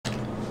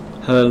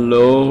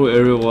Hello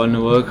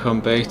everyone,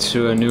 welcome back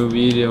to a new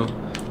video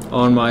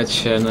on my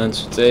channel, and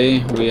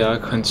today we are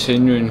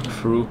continuing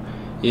through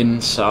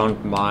In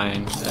Sound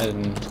Mind.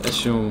 And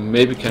as you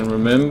maybe can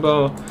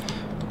remember,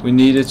 we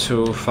needed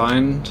to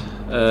find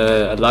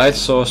a light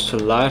source to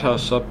the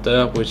lighthouse up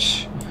there,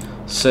 which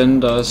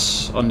sent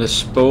us on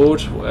this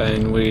boat,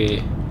 and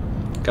we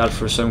got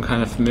through some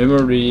kind of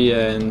memory,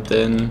 and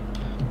then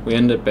we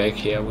ended back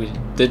here. We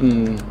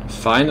didn't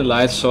find a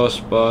light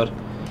source, but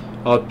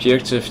our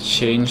objective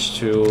changed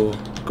to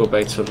go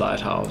back to the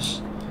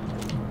lighthouse.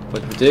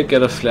 But we did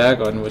get a flare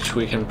gun, which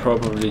we can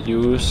probably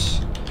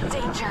use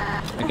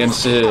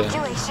against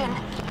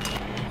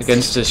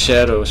the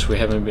shadows we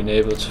haven't been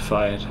able to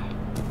fight.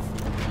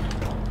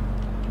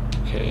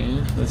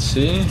 Okay, let's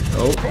see.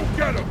 Oh,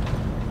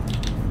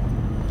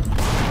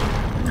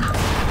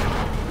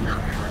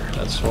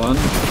 that's one.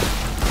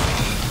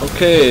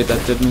 Okay,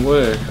 that didn't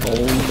work.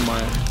 Oh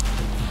my.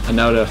 And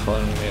now they're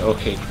following me.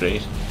 Okay,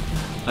 great.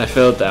 I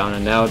fell down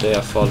and now they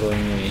are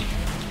following me.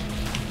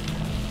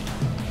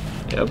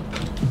 Yep.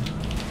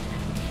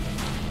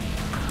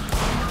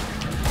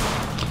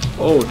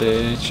 Oh,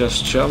 they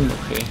just jumped.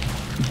 Okay.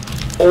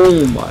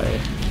 Oh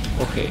my.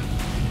 Okay.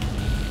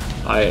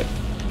 I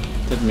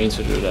didn't mean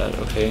to do that.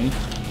 Okay.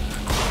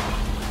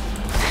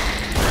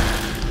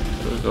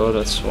 There we go.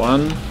 That's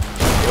one.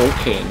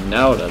 Okay,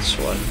 now that's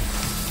one.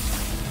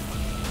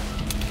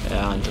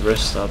 Yeah, and the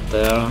rest up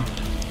there.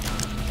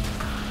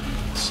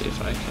 Let's see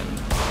if I can.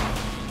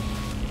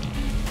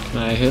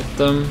 Can I hit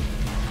them?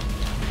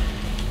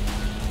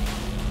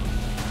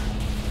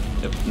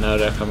 Yep, now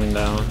they're coming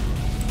down.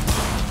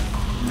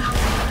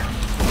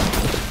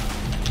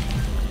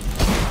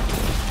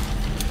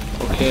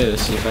 Okay,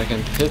 let's see if I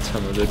can hit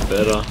them a bit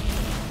better.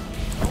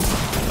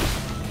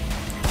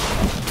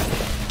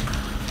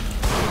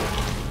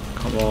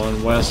 Come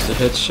on, where's the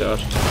headshot?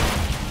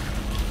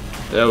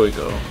 There we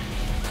go.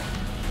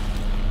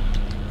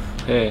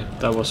 Okay,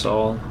 that was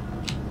all.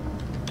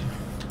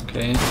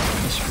 Okay,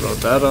 let's roll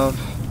that up.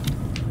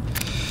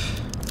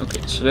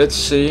 Okay, so let's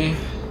see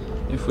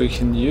if we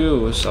can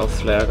use our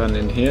flare gun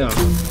in here.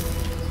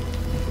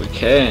 We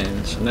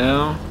can. So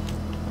now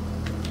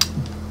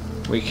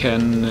we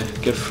can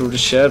get through the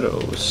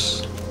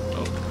shadows.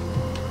 Oh,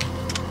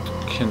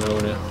 can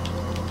only.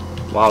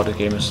 Wow, the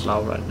game is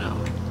loud right now.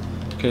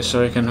 Okay,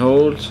 so I can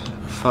hold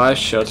 5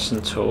 shots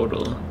in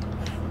total.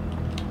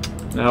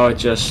 Now I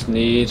just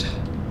need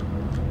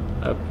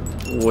a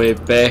way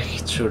back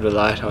to the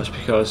lighthouse,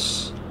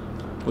 because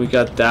we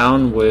got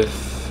down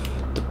with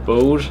the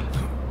boat,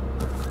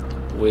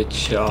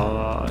 which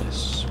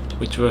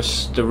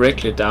was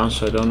directly down,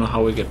 so I don't know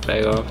how we get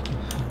back up.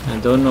 I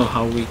don't know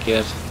how we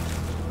get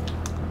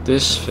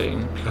this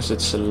thing, because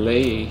it's a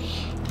lake.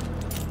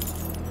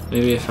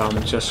 Maybe if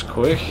I'm just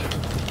quick.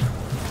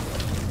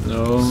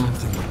 No.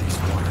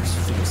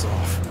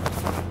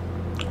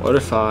 What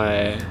if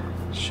I...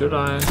 should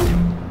I?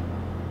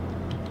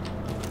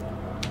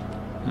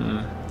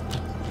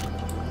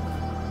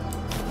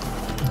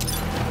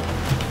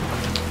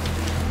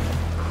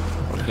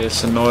 Okay,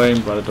 it's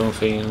annoying, but I don't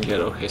think you can get.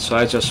 Okay, so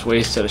I just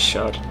wasted a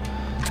shot.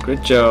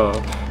 Good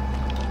job.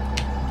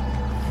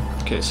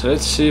 Okay, so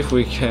let's see if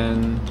we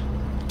can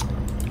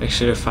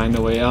actually find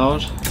a way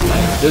out.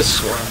 Like this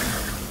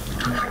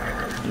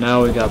one.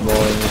 Now we got more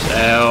enemies.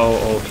 Ow,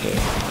 okay.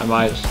 I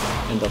might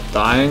end up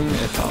dying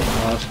if I'm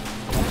not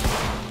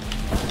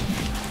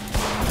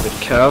a bit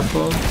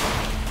careful.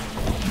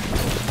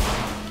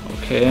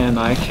 Okay, and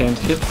I can't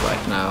hit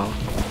right now.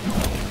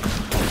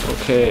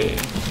 Okay.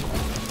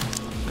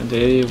 And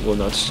they will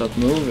not stop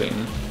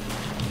moving.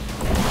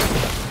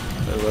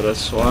 Well,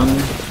 that's one.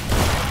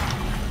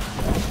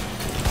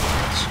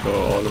 Let's go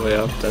all the way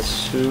up.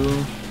 That's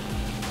 2.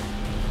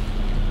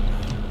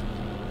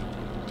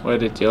 Where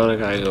did the other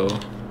guy go?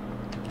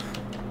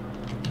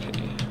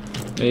 Okay.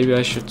 Maybe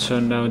I should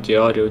turn down the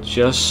audio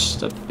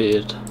just a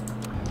bit.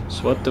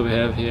 So what do we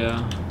have here?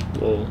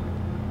 Whoa.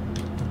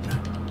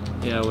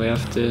 Yeah, we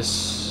have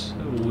this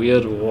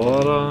weird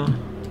water.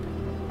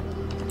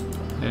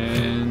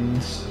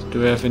 And do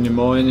we have any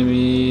more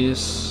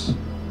enemies?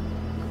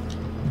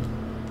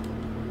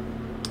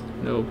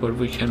 No, but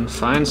we can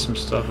find some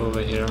stuff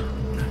over here.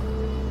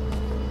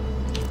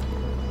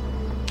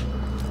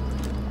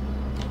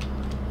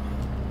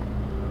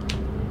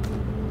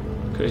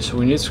 Okay, so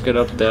we need to get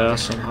up there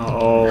somehow.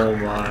 Oh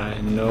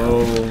my,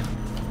 no.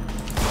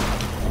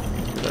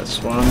 That's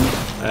one.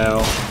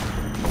 Ow.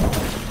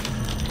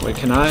 Wait,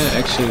 can I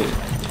actually...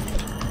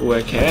 Oh,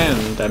 I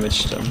can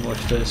damage them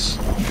with this.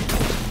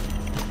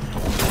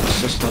 It's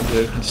just not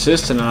very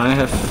consistent, and I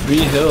have 3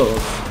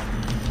 health.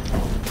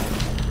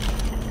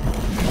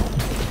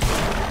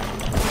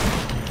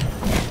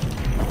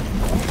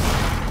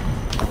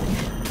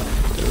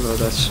 There we go,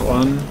 that's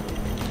one.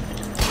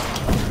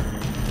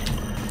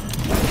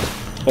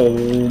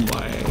 Oh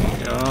my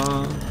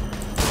god.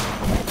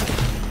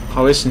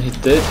 How isn't he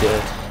dead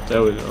yet?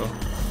 There we go.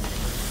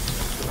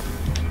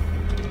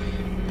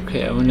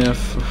 Okay, I only have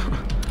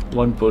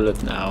 1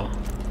 bullet now.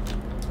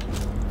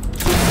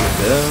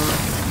 There.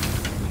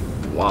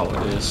 Wow,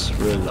 it is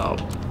really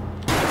loud.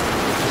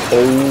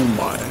 Oh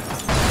my.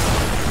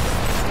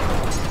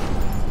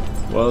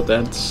 Well,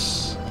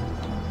 that's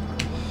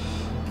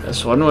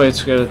one way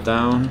to get it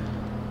down.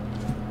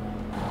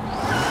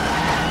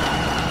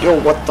 Yo,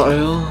 what the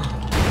hell?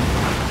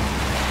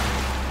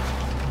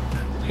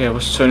 Okay, I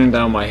was turning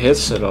down my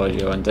headset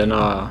audio and then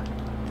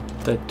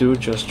that dude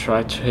just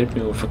tried to hit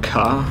me with a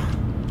car.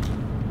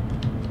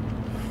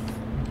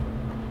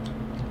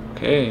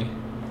 Okay.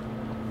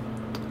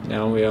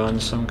 Now we are on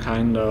some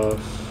kind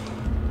of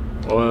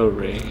oil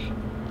rig.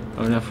 I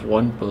only have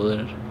one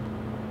bullet.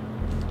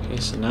 Okay,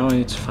 so now I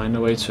need to find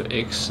a way to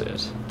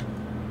exit.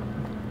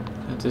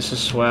 And this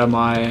is where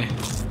my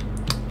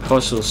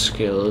puzzle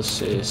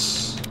skills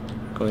is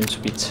going to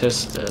be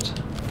tested.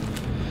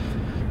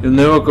 You'll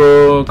never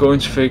going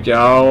to figure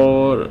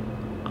out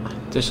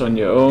this on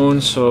your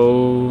own,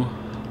 so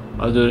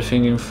I'll do the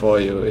thinking for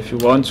you. If you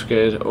want to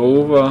get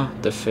over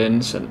the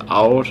fence and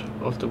out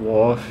of the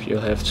wharf,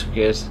 you'll have to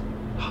get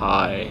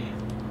high.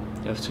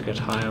 You have to get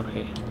high,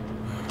 okay.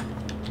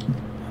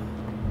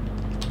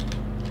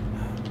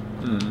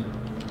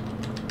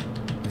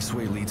 This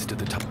way leads to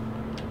the top.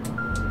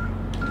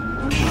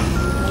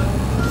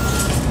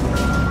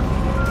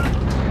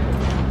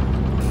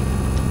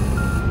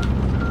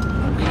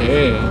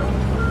 Okay.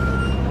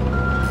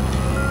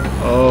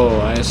 Oh,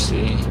 I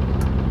see.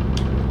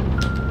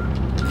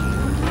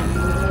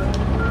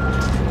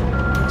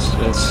 So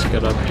let's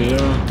get up here.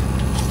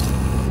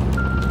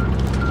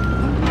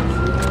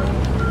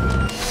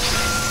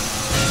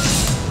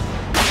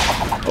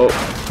 Oh,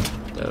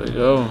 there we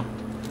go.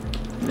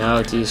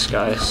 Now these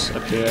guys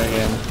appear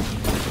again.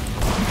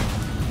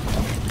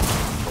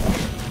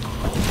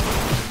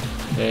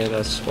 Okay,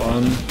 that's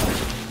one.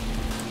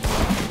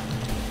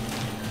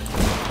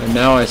 And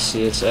now I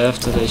see it's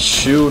after they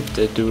shoot,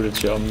 they do the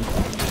jump.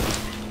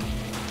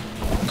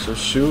 So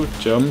shoot,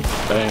 jump,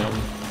 bam.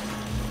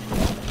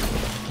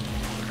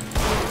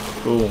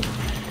 Boom.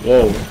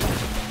 Whoa.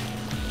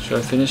 Should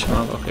I finish him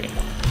up? Okay.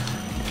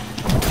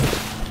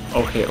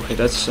 Okay,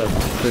 that's a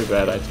pretty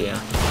bad idea.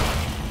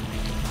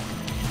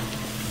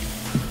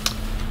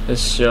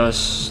 Let's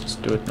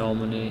just do it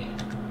normally.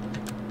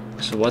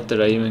 So what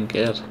did I even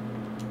get?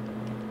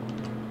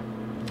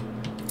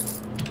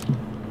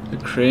 The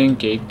crane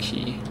gate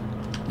key.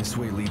 This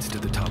way leads to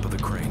the top of the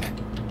crane.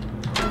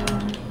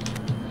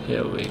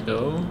 Here we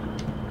go.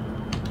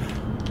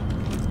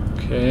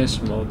 Okay,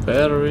 small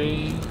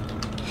battery.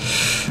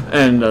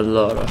 And a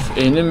lot of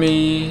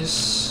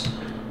enemies.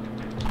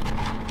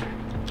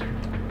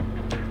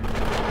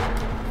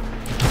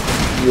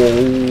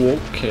 Whoa,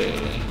 okay.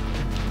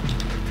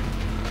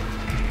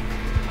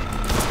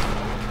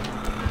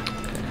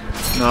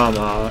 Now I'm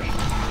out.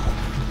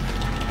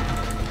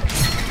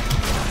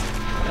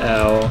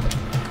 Ow.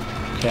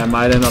 Okay, I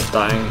might end up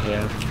dying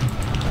here.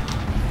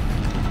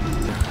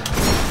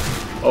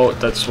 Oh,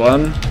 that's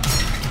one.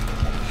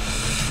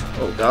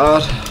 Oh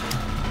god.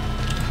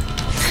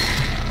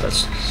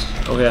 That's...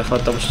 okay, I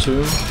thought that was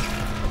two.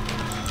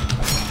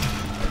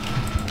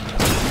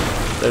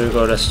 There we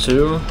go, that's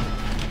two.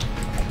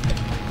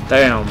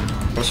 Damn,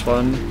 plus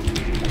one.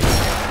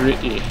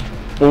 Three.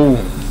 Boom.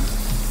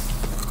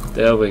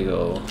 There we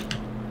go.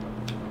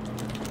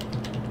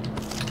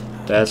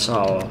 That's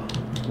how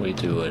we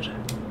do it.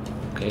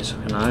 Okay, so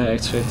can I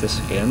activate this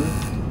again?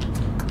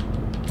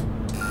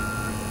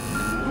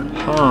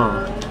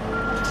 Huh.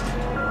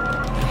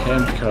 I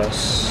can't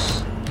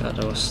because... yeah,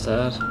 that was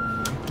that.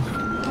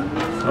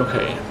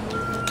 Okay.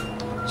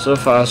 So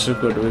far so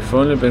good. We've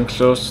only been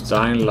close to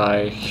dying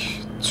like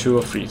 2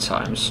 or 3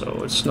 times,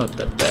 so it's not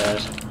that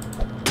bad.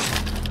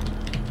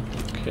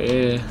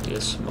 Okay,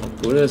 here's some more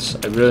bullets.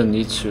 I really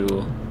need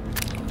to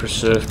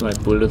preserve my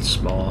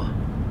bullets more.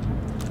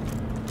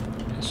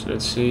 Okay, so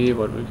let's see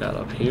what we got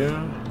up here.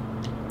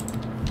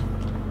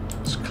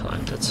 Let's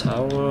climb the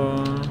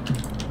tower.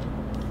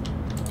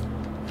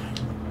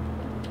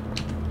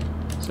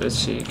 So let's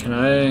see, can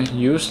I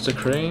use the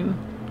crane?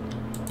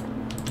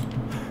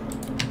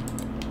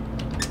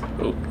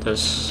 Oh,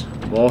 there's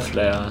more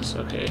flares,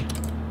 okay.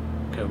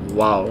 Okay,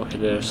 wow, okay,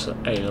 there's a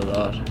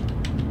lot.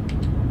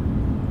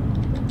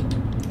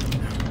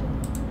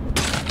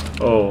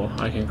 Oh,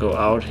 I can go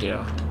out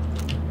here.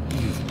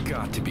 You've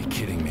got to be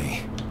kidding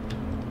me.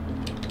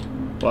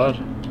 What?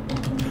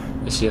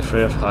 Is he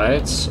afraid of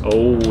heights?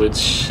 Oh, it's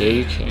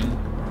shaking.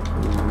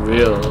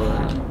 Real.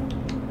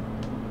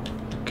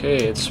 Okay,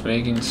 it's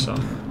making some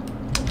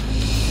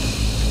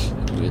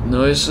weird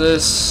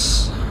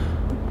noises.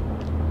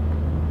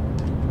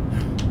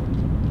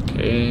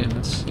 Okay,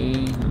 let's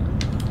see.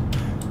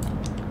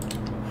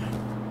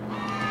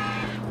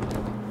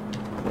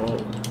 Whoa.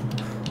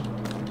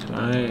 Can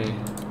I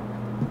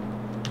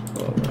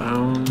go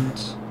around?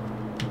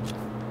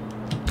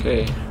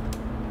 Okay.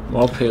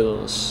 More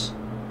pills.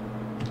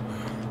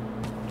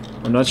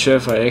 I'm not sure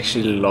if I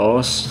actually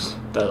lost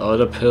that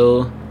other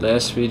pill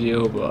last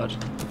video, but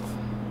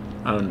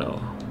I don't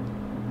know.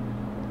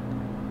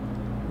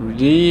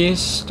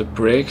 Release the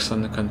brakes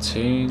on the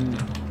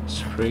contained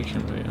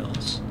braking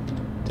wheels.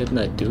 Didn't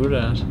I do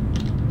that?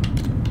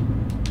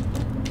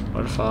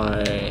 What if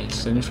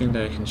is there anything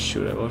that I can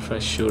shoot at? What if I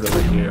shoot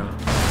over here?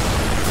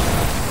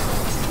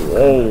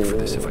 Whoa! For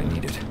this if I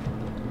need it.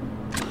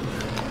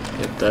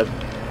 Yeah, that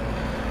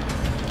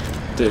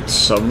did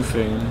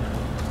something.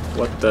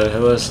 What the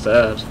hell is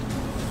that?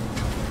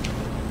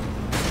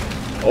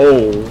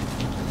 Oh!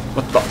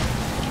 What the?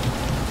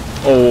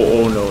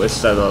 Oh no, it's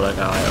that other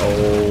guy.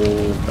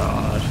 Oh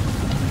god.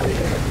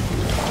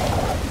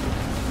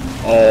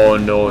 Oh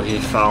no, he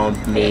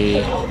found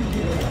me. Oh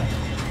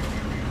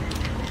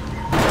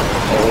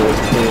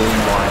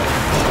my.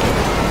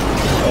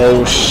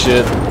 Oh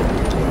shit.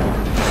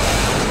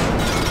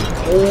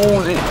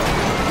 Holy.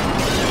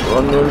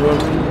 Run.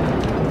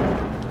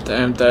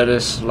 Damn, that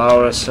is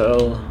loud as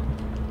hell.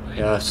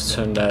 Okay, I have to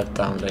turn that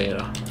down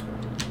later.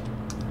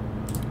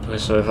 Okay,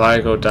 so if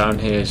I go down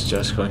here, it's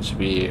just going to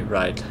be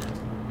right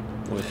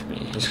with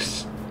me.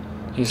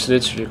 He's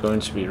literally going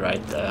to be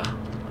right there.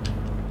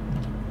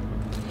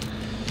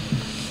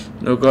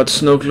 No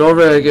gods, no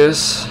glory, I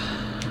guess.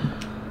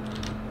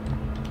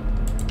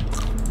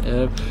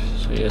 Yep,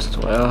 so here's the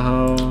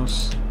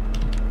warehouse.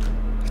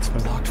 It's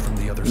locked from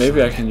the other Maybe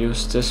side. I can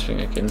use this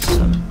thing against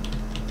him.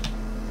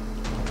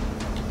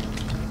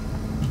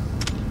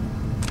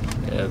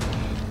 Yep.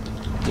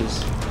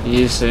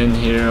 He's in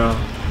here.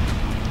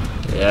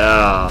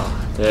 Yeah,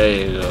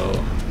 there you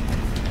go.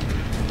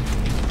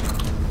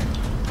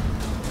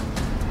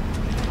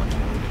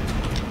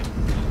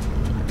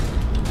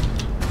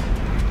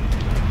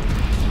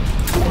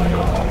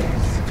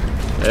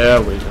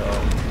 There we go.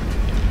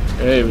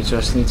 Hey, we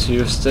just need to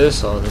use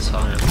this all the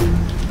time.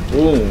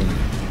 Boom.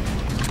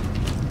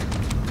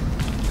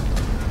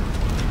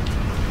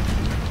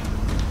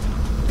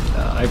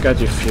 I got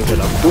you figured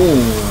out.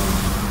 Boom.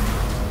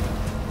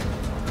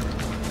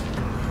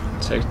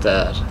 Take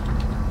that.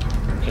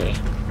 Okay.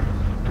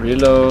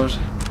 Reload.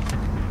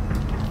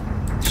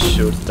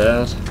 Shoot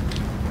that.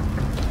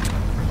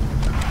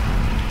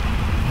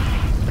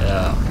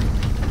 Yeah.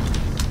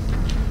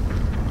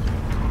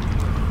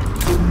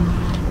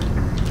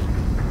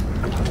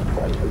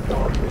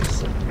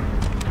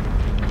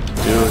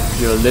 Dude,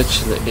 you're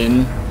literally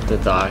in the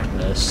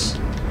darkness.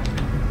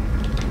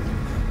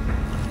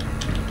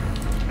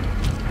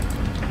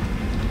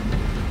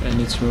 I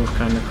need to move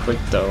kind of quick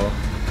though.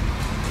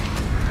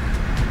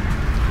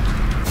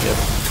 Yep,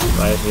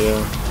 right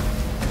here.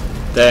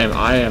 Damn,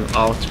 I am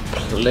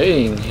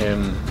outplaying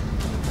him.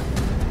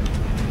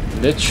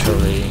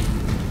 Literally.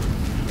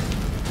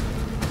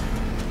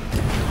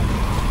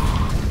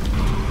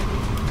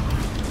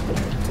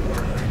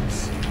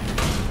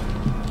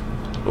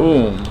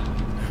 Boom.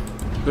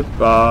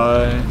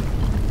 Goodbye.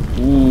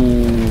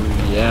 Ooh,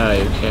 yeah,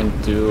 you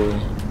can't do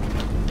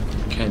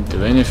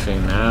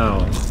anything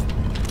now.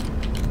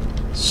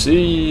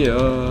 See ya.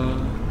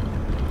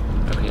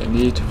 Okay, I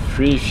need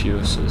 3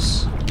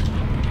 fuses.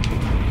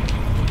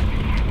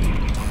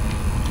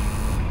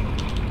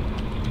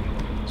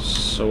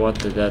 So what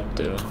did that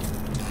do?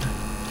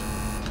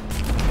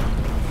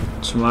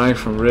 To Mike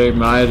from Rick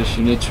Might, if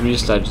you need to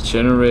restart the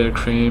generator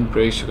crane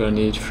brakes, you're gonna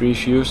need 3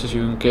 fuses.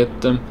 You can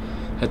get them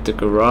at the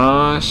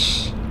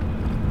garage,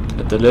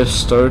 at the left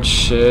storage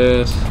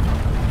shed,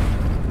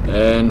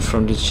 and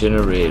from the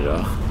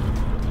generator.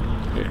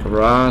 Okay,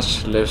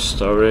 garage, left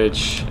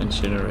storage, and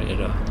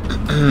generator.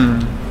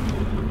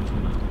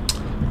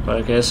 But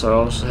I guess I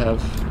also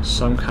have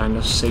some kind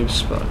of safe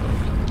spot.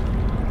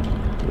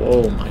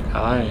 Whoa, my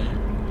guy.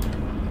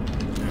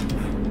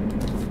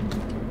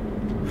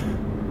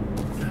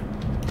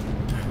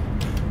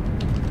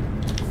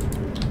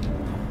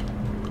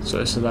 So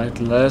is it like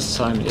the last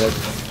time? Yep.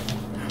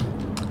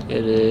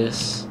 It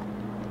is.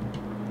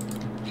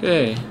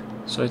 Okay,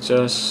 so I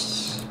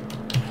just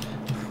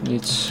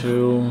need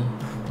to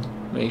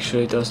make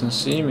sure he doesn't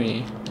see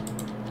me.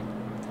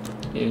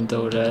 Even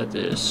though that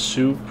is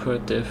super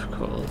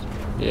difficult.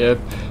 Yep.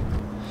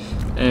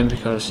 And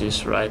because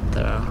he's right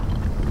there.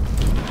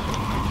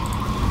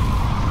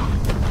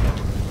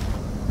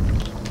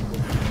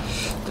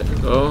 There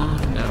we go.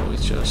 Now we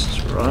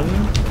just run.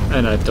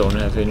 And I don't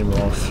have any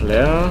more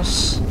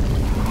flares.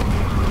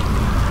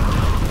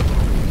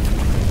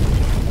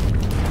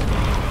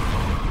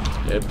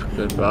 Yep,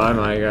 goodbye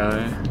my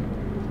guy.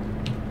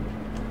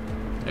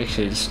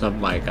 Actually it's not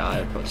my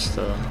guy, but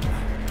still.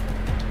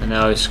 And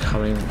now he's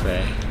coming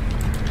back.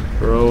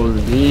 Bro,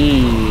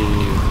 leave.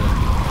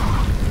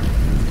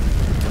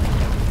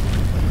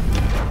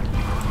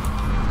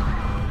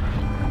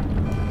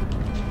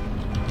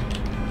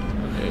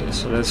 Okay,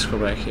 so let's go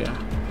back here.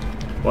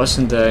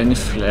 Wasn't there any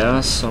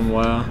flares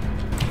somewhere?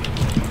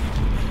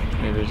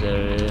 Maybe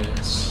there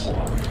is.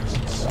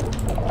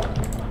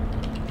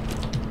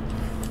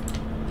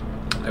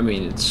 I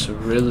mean, it's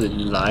really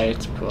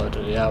light, but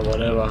yeah,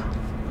 whatever.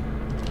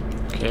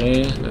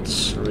 Okay,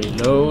 let's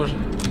reload.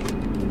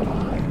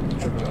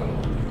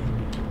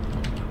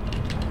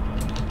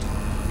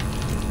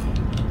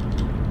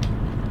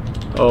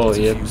 Oh,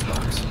 yep,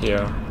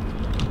 here.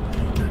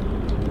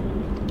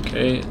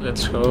 Okay,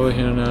 let's go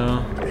here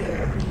now.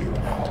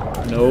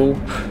 Nope,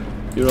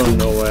 you don't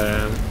know where I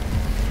am.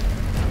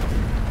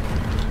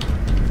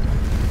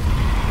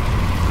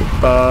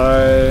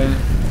 Goodbye,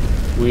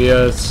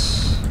 weird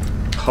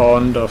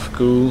pond of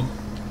goo.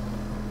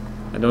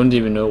 I don't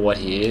even know what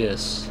he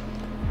is.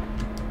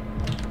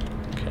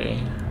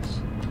 Okay.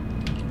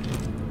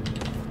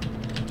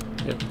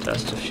 Yep,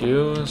 that's the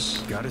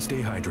fuse. Gotta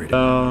stay hydrated.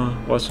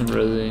 Wasn't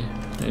really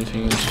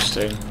anything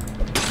interesting.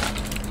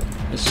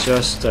 It's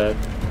just that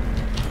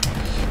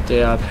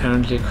they are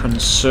apparently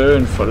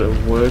concerned for the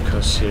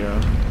workers here.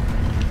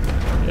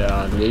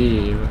 Yeah,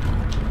 leave.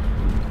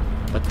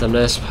 But the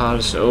last part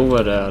is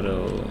over there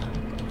though.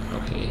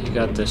 Okay, he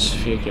got this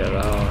figured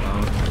out,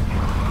 huh?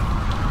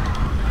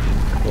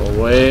 Go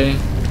away.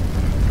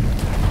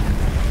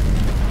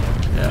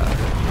 Yeah,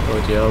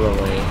 go the other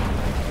way.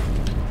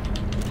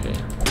 Okay,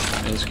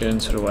 let's get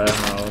into the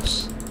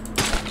warehouse.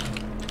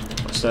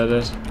 Was that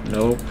it?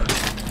 Nope.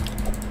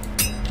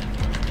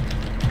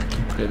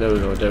 Okay, there we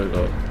go, there we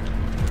go.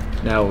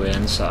 Now we're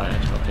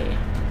inside, okay.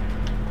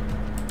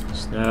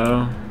 So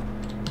now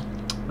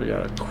we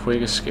got a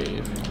quick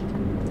escape.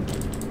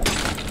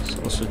 Let's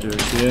also do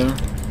it here.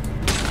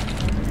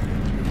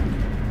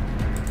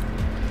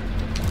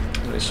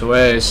 Okay, so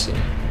where is he?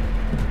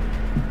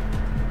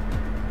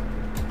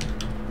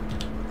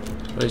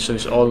 Wait, so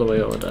he's all the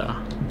way over there.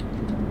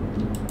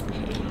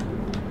 Okay.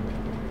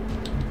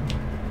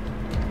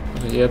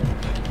 Okay, yep,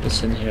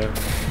 it's in here.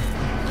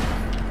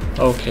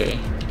 Okay.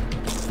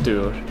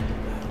 Dude.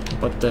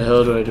 What the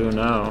hell do I do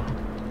now?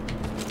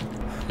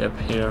 Yep,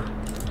 here.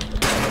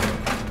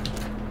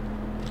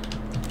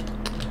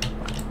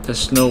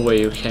 There's no way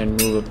you can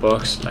move a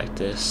box like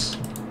this.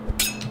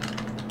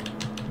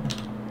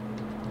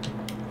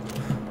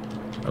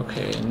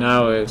 Okay,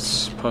 now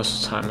it's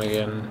puzzle time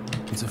again.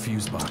 It's a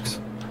fuse box.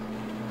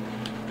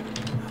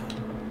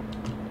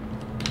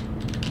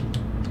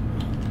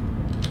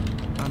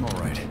 I'm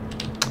alright.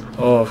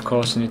 Oh, of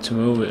course I need to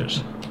move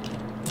it.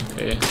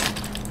 Okay.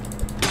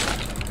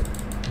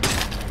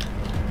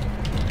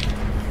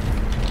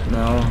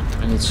 Now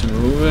I need to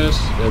move it.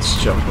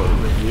 Let's jump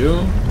over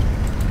you.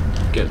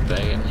 Get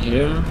back in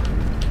here.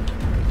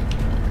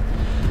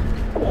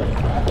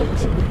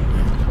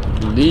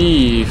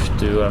 Leave,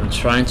 dude. I'm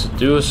trying to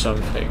do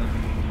something.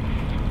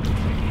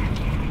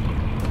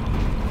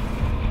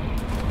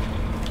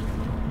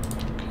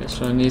 Okay,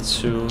 so I need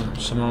to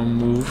somehow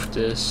move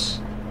this.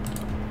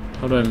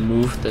 How do I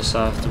move this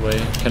out of the way?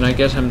 Can I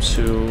get him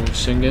to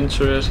sink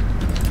into it?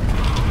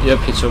 Yep,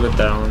 he took it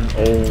down.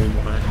 Oh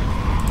my.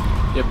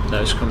 Yep, now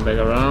he's come back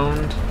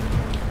around.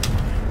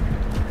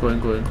 Go in,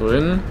 go in, go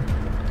in.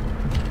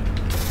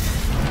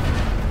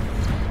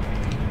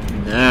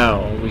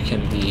 Now we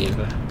can leave.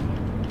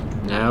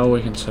 Now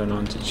we can turn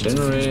on the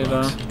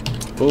generator.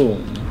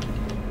 Boom.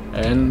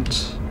 And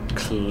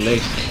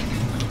click.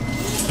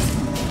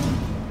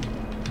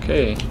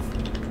 Okay.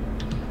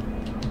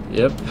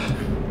 Yep.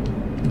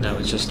 Now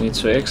we just need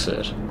to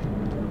exit.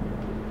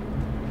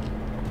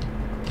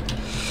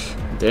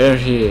 There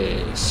he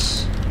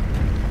is.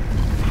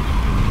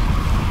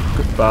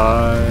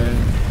 Goodbye.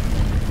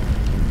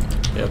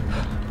 Yep.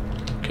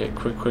 Okay,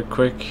 quick, quick,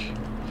 quick.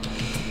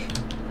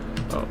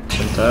 Oh,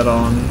 turn that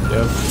on.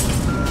 Yep.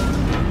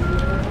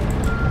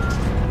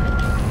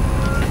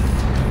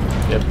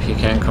 Yep, he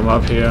can't come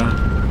up here.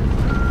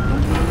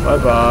 Bye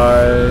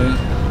bye.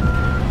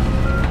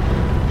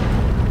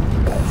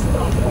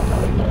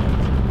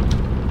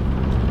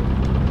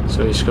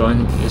 So is he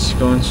going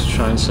to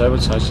try and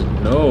sabotage it?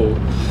 No.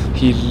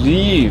 He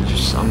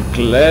leaves. I'm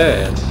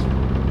glad.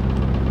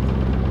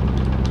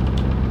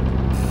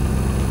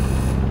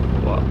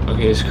 What?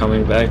 Okay, he's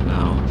coming back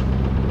now.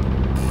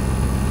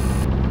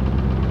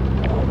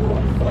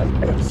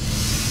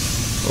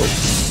 Oh.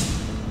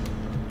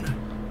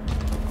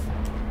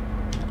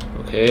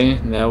 Okay,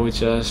 now we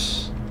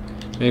just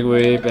make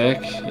way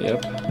back.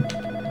 Yep.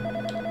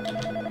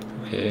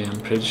 Okay, I'm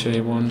pretty sure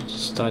he won't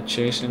start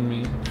chasing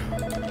me.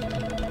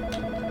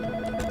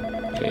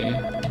 Okay,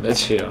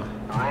 let's hear.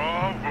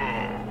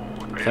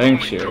 Bravo!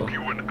 Thank you. It took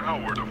you an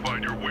hour to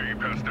find your way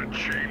past a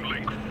chain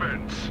link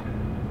fence.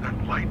 That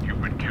light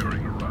you've been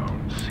carrying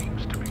around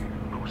seems to be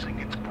losing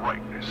its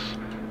brightness.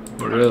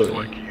 Really?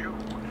 Perhaps like you,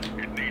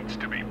 it needs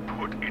to be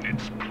put in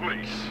its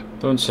place.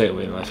 Don't take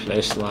away my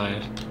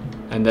flashlight.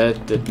 And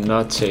that did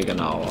not take an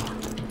hour.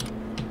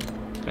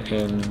 I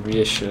can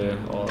reassure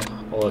all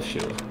of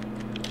you.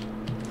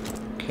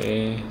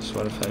 Okay, so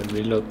what if I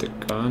reload the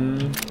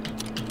gun?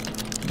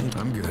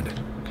 I'm good.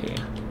 Okay.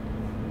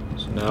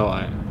 So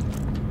now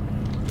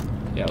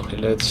yeah, okay,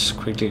 let's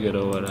quickly get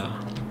over there.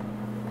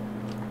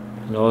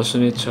 And I also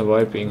need to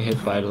avoid being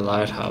hit by the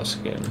lighthouse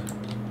again.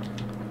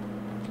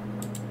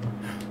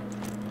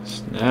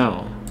 So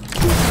now I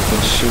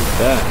can shoot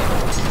that.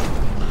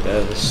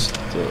 That is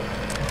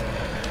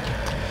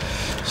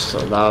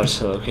still loud,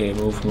 so okay,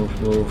 move,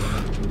 move, move.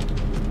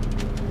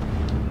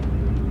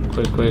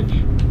 Quick, quick.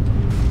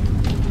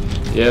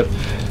 Yep,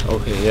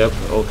 okay, yep,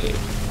 okay.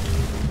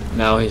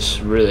 Now he's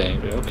really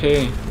angry.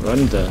 Okay,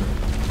 run then.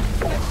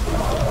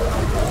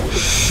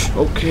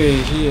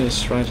 Okay, he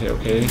is right here.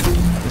 Okay,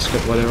 let's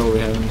get whatever we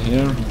have in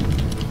here.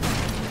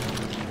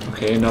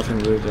 Okay, nothing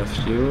really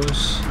of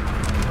use.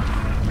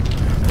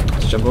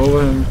 jump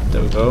over him.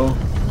 There we go.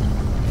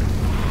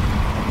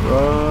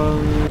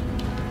 Run.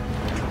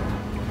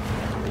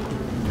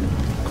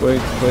 Quick,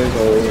 quick,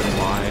 oh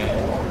my.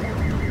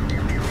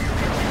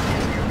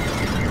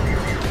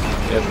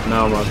 Yep,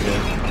 now I'm up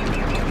here.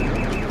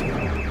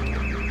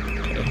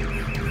 Okay.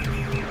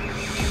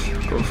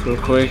 Go through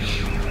quick.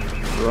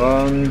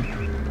 Run.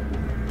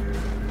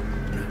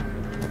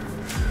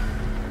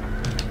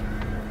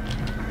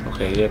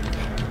 Okay, yep.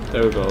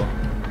 There we go.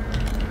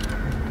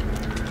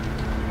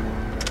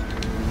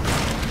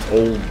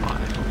 Oh my.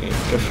 Okay,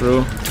 get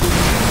through.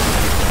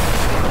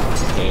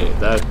 Okay,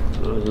 that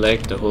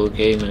lagged the whole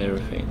game and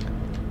everything.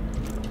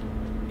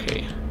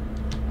 Okay.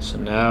 So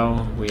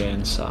now we are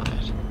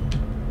inside.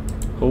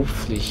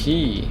 Hopefully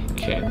he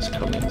can't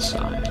come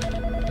inside.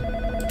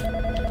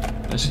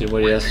 Let's see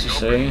what he has to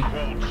say.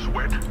 Cold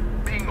sweat,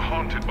 being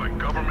haunted by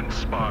government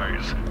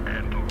spies,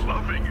 and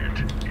loving it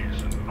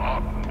is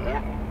not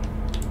normal.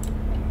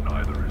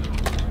 Neither is it.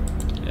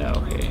 Yeah,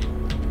 okay.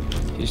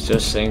 He's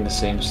just saying the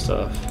same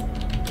stuff.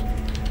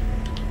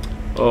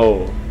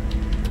 Oh.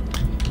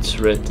 It's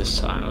red this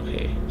time,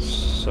 okay.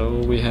 So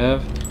we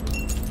have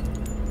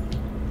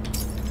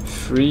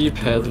 3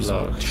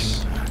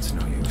 padlocks. That's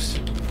no use.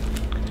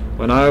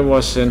 When I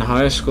was in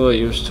high school, I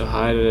used to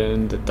hide it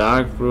in the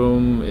dark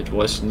room. It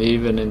wasn't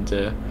even in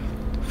the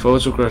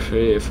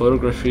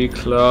photography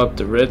club.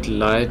 The red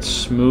light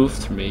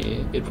smoothed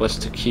me. It was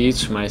the key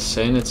to my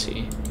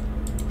sanity.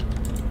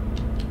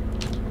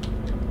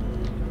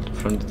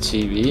 From the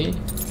TV?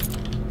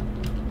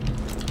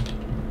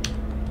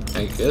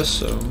 I guess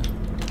so.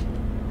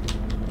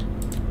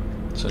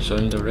 So it's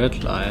only the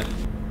red light.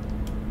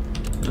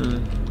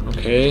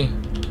 Okay.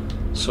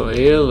 So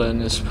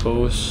Alan is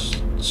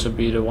supposed to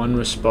be the one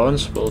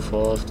responsible for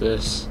all of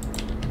this.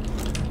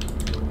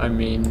 I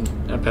mean,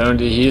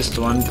 apparently he's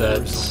the one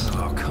that's...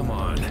 Oh, come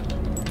on.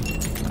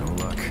 No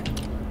luck.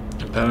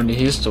 Apparently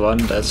he's the one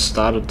that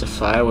started the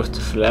fire with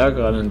the flare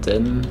gun, and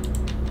then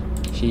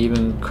he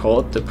even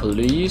called the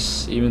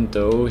police, even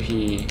though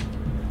he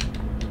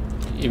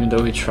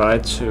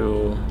tried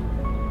to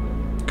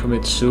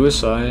commit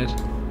suicide.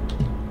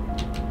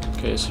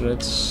 Okay, so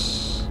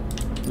let's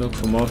look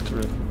for more of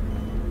the...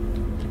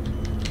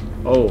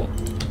 Oh.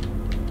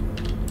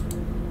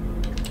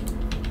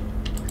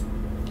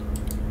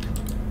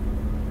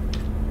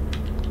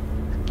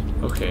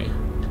 Okay.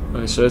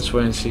 Okay, so let's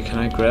wait and see. Can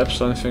I grab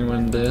something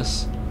when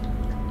this?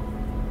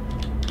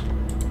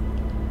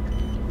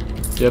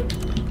 Yep,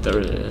 there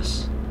it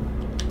is.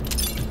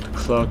 The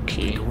clock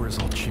key. The door is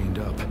all chained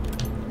up.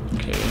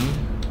 Okay.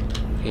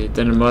 Okay,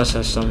 then it must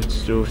have something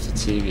to do with the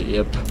TV.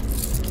 Yep.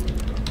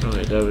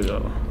 Okay, there we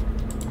go.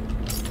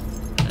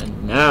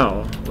 And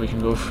now we can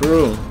go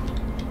through.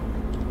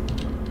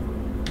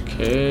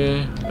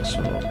 Okay, there's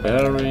some more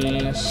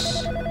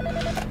batteries.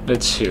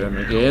 Let's hear him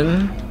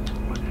again.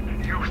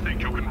 You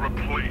think you can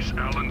replace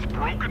Alan's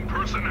broken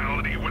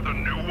personality with a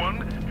new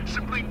one?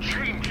 Simply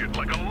change it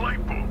like a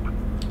light bulb.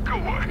 Go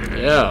ahead.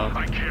 Yeah.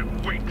 I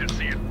can't wait to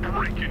see it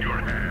break in your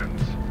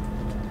hands.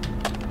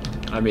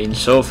 I mean,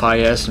 so far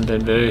he hasn't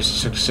been very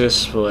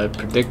successful at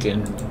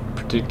predicting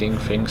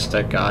things,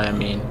 that guy. I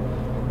mean,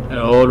 I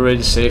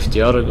already saved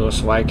the other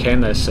girls, why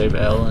can't I save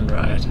Alan,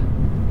 right?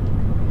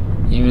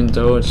 Even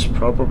though it's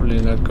probably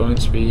not going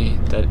to be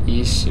that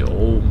easy.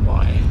 Oh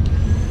my.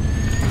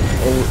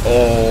 Oh,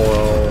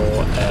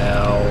 oh,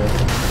 ow.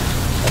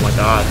 Oh my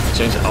god,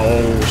 change.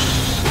 Oh,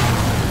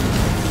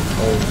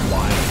 oh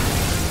my.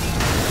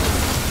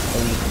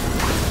 Oh.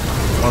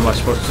 What am I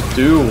supposed to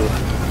do?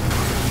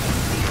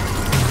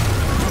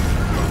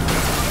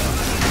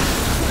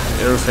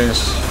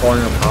 Everything's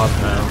falling apart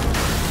now.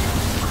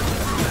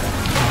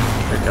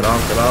 Okay, get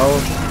out, get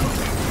out.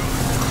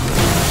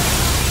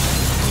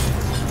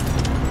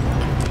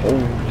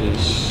 Holy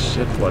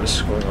shit, what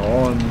is going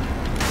on?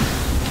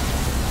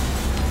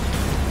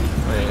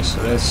 Okay,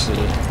 so let's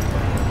see.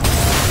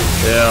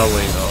 There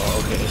we go,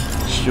 okay.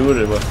 Shoot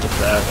it with the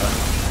dagger.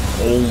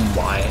 Oh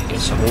my,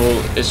 it's a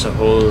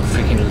whole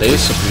freaking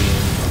laser beam.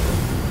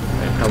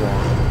 Okay, come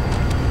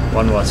on.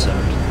 One more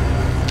attempt.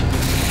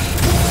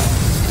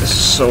 This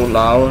is so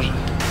loud.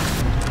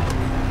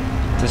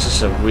 This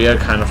is a weird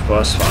kind of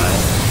boss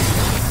fight.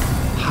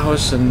 How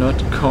is it not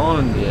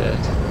gone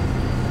yet?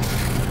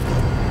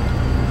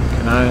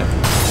 Can I?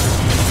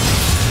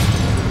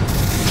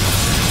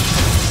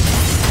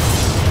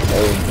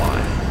 Oh my.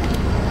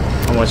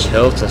 How much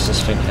health does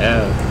this thing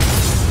have?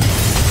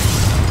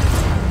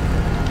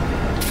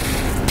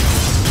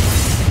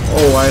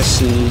 Oh, I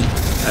see.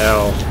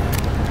 Ow.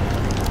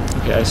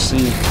 Okay, I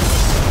see.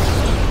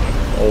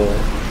 Oh,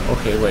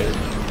 okay, wait.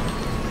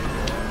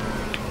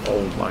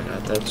 Oh my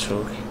god, that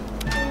took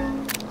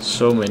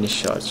so many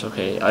shots.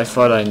 Okay, I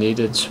thought I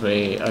needed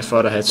to I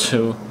thought I had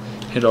to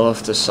hit all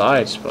of the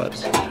sides,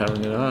 but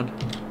apparently not.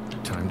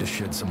 Time to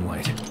shed some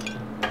light.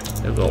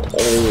 There we go.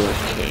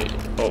 Okay.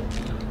 Oh.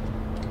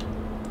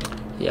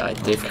 Yeah, I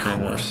did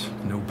kind of.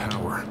 No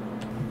power.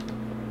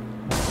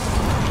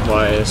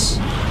 Why is...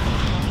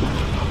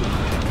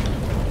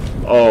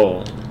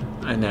 Oh,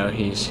 and now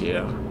he's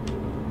here.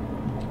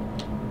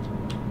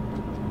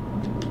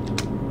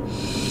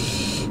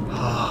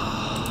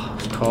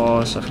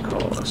 course, of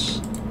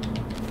course.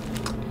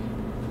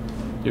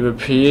 You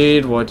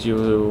repeat what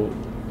you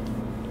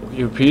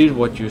repeat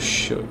what you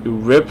show. You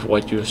rip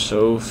what you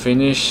sow.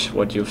 Finish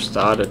what you've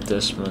started,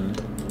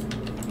 Desmond.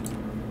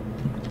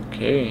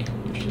 Okay,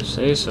 if you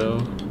say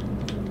so.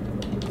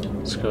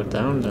 Let's go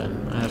down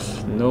then. I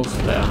have no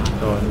flare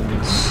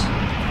guns.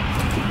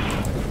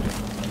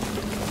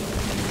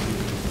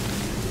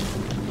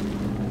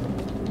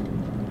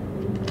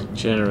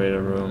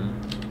 Generator room.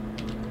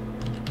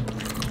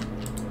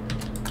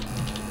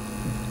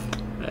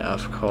 Yeah,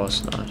 of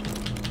course not.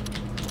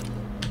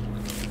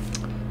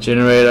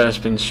 Generator has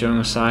been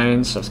showing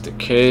signs of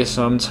decay.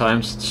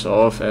 Sometimes it's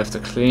off after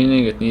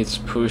cleaning. It needs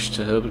push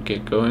to help it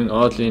get going.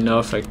 Oddly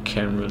enough, I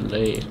can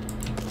relate.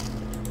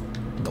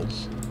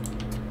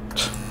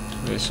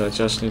 Okay, so I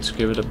just need to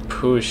give it a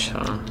push,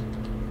 huh?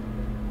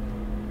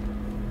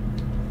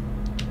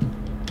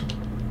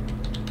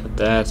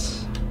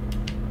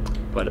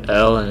 But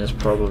Alan is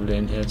probably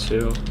in here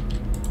too.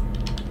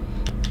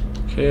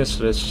 Okay,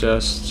 so let's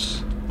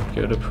just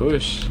give it a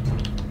push.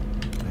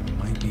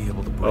 I might be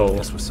able to break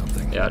this with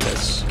something. Yeah,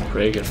 let's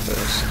break it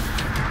first.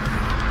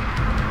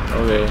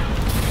 Okay.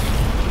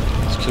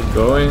 Let's keep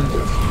going.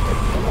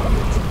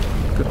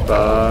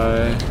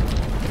 Goodbye.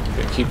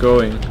 Okay, keep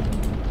going.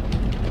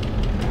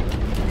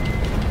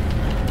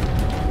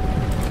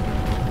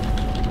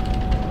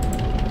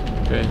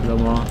 Okay, a little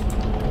more.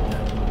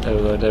 There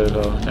we go, there we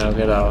go. Now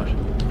get out.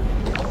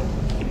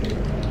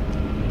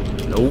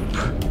 Nope.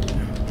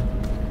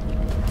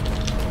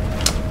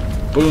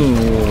 Boom.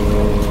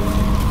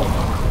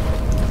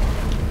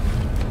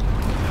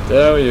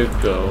 There you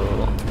go.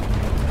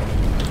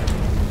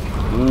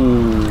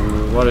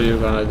 Ooh, what are you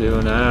gonna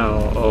do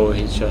now? Oh,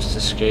 he just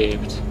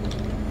escaped.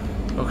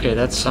 Okay,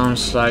 that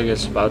sounds like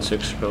it's about to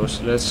explode,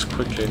 so let's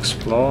quickly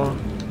explore.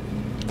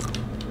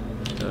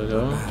 There we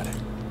go.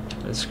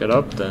 Let's get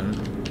up then.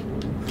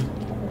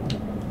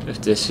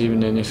 If there's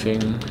even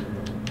anything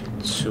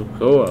to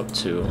go up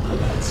to.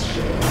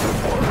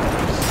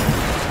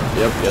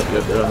 Yep.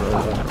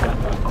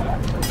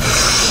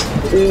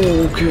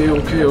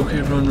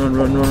 Okay, run,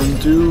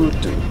 dude.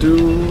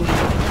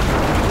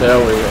 There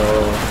we go.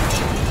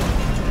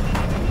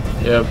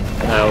 Yep,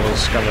 now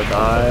he's gonna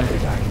die.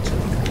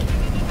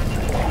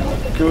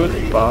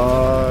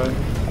 Goodbye.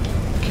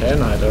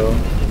 Can I though?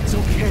 It's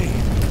okay.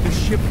 The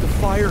ship, the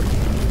fire,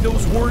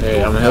 those weren't.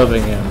 Hey, I'm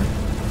helping him.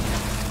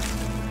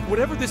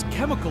 Whatever this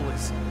chemical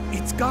is,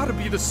 it's gotta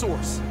be the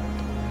source.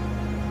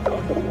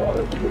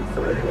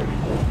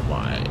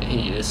 Why,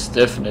 he is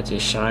definitely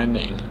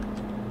shining.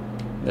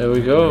 There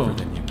we go.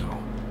 Then you know.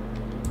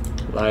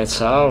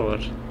 Lights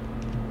out.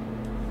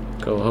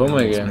 Go home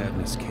Cole's again.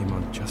 madness came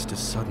on just as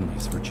suddenly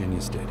as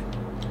Virginia's did.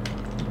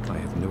 I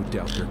have no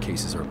doubt their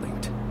cases are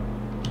linked.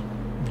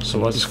 So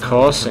what's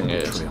causing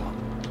it?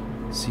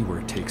 See where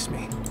it takes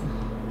me.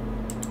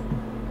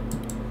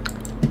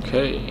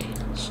 Okay,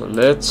 so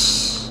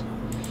let's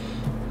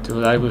do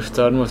like we've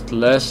done with the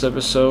last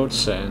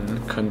episodes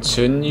and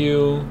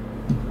continue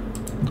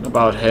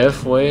about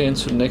halfway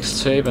into the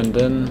next tape, and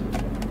then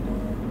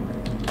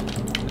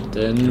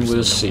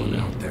we'll see.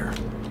 Out there.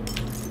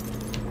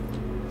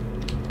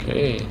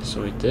 Okay,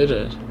 so we did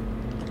it.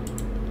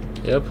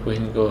 Yep, we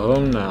can go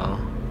home now.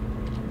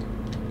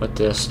 But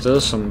there's still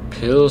some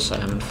pills I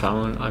haven't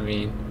found. I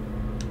mean,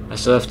 I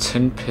still have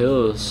 10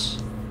 pills.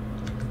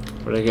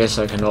 But I guess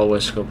I can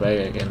always go back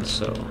again,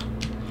 so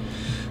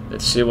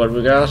let's see what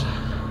we got.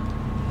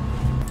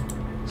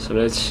 So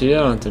let's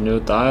hear the new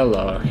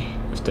dialogue,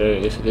 if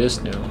it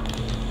is new.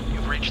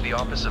 You've reached the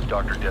office of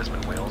Dr.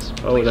 Desmond Wills.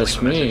 Oh, Please that's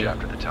leave a message me.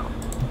 after the tone.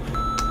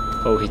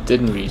 Oh, he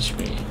didn't reach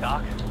me.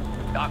 Doc?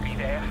 Doc, are you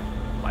there?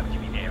 Why would you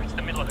be there? It's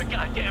the middle of the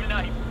goddamn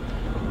night.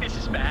 This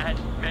is bad,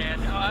 man.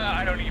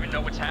 I don't even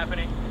know what's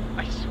happening.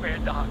 I swear,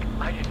 Doc,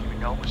 I didn't even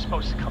know it was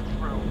supposed to come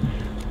through.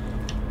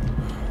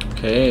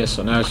 Okay,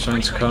 so now it's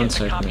trying to I'm gonna get the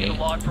contact copy me. of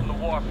the log from the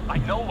wharf. I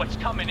know what's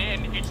coming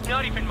in. It's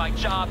not even my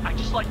job. I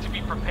just like to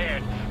be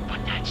prepared.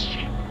 But that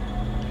ship,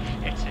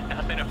 it said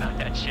nothing about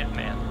that ship,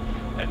 man.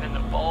 And then the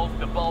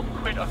bulb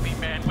quit on me,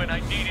 man. When I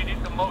needed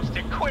it the most,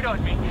 it quit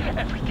on me.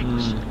 Everything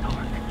was so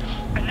dark.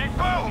 And then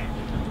boom!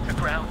 The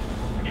ground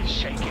is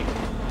shaking.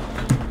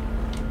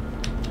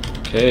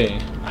 Okay.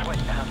 I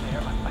went down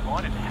there. I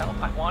wanted to help.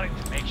 I wanted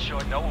to make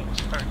sure no one was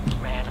hurt.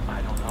 Man,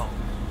 I don't know.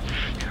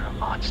 There are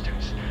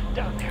monsters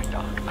down there,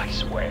 Doc. I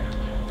swear.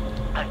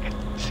 I can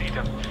see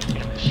them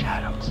in the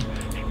shadows.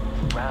 They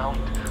move around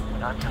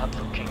when I'm not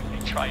looking.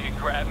 They try to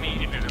grab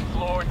me into the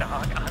floor,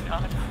 Doc.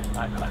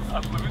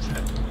 I'm losing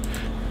it.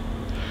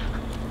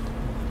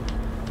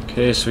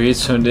 Okay, so he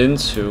turned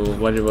into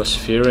what he was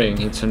fearing.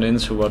 He turned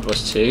into what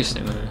was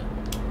chasing him.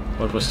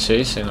 What was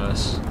chasing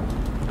us.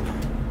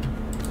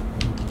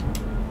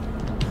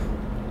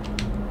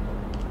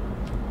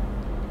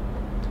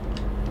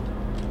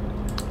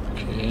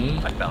 Okay,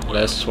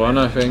 last one,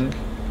 I think.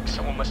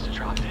 Someone must have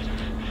dropped it.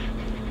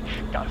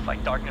 Gotta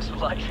fight darkness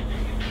with light.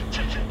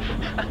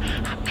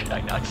 How could I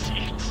not see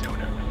it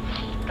sooner?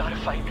 Gotta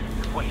fight.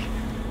 Wait,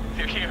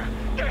 they're here.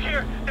 They're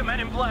here. The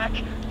men in black.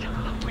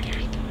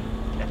 Weird.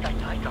 That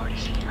night guard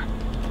is here.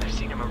 I've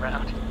seen him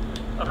around.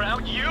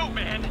 Around you,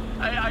 man!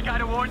 I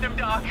gotta warn them,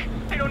 Doc.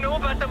 They don't know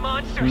about the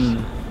monsters.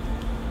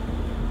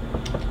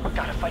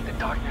 Gotta fight the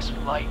darkness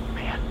with light,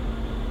 man.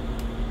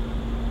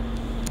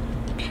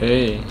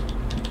 Okay.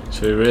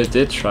 So we really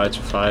did try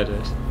to fight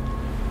it.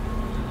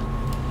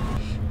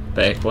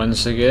 Back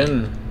once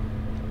again.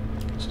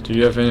 So do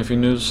you have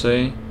anything new to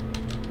say?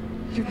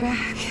 You're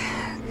back.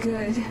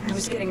 Good. I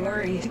was getting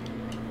worried.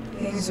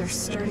 Things are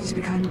starting to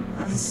become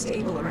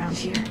unstable around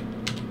here.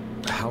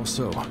 How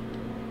so?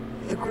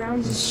 The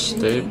ground is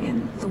shaking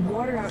and the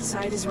water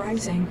outside is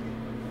rising.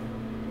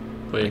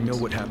 Wait, I know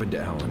what happened to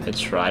Alan.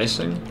 it's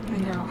rising? I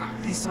know.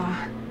 I saw.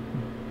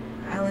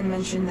 Alan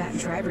mentioned that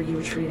driver you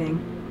were treating.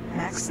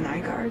 Max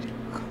Nygaard.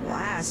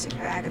 Classic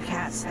bag of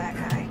cats, that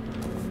guy.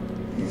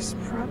 There's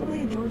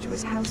probably a door to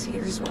his house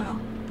here as well.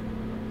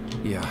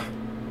 Yeah,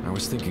 I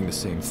was thinking the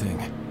same thing.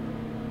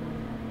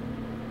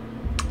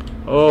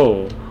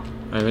 Oh,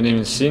 I haven't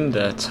even seen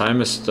that.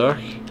 Time is stuck.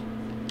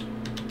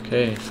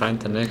 Okay, find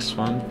the next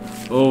one.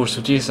 Oh, so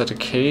these are the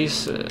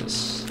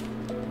cases.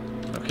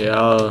 Okay,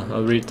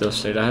 I'll read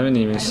those later. I haven't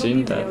even seen I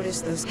hope that. you've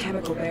noticed those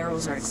chemical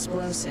barrels are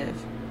explosive.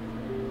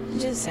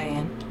 Just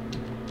saying.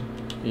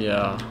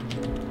 Yeah.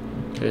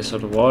 Okay, so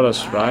the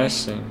water's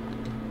rising.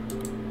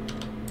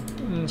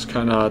 It's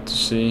kind of hard to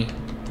see.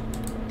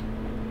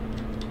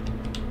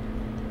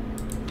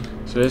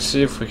 So let's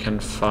see if we can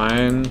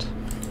find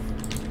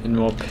any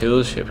more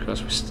pills here,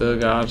 because we still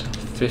got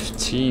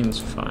 15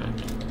 to find.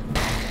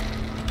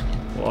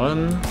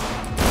 1,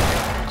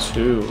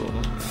 2.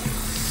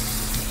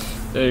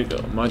 There you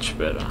go, much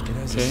better. It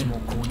has a Okay,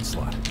 small coin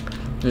slot.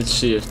 let's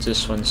see if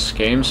this one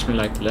scams me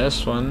like the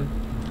last one.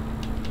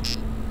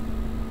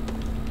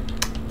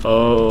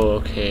 Oh,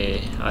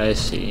 okay, I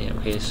see.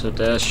 Okay, so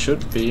there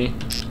should be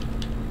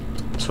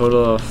a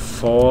total of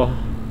 4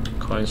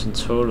 coins in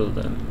total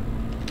then.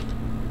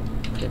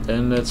 Okay,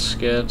 then let's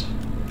get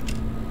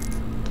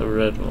the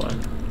red one.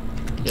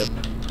 Yep,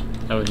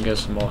 now we can get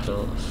some more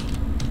health.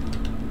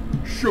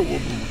 Show 'em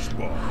who's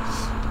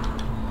boss.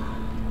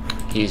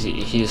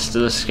 He's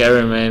still a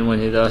scary man when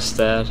he does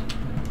that.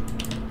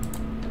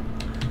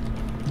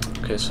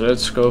 Okay, so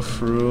let's go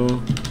through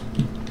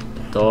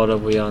the door that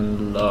we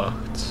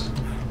unlocked.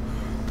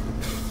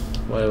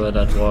 Whatever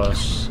that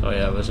was. Oh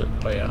yeah, was it?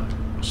 Oh yeah,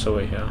 it's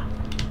over here.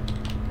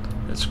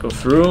 Let's go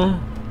through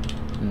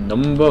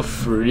number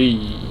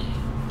 3.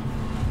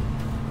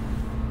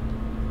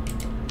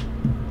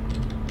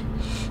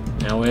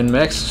 Now we're in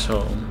Max's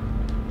home.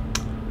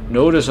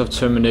 Notice of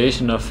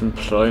termination of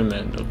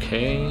employment.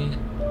 Okay.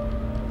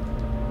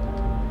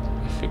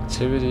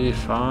 Effectivity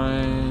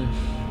 5.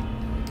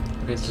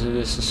 Okay, so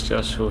this is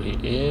just who he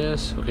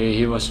is. Okay,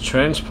 he was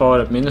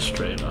transport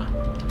administrator.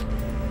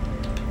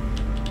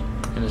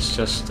 And it's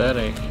just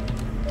static.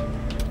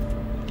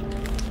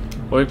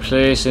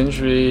 Workplace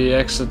injury,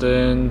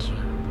 accident,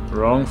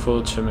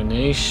 wrongful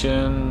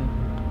termination.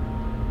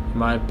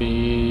 Might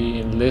be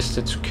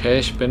enlisted to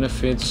cash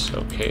benefits.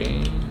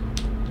 Okay.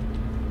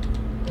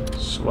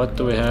 So what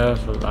do we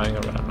have lying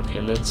around?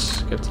 Okay,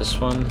 let's get this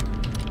one.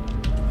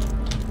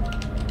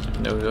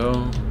 There we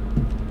go.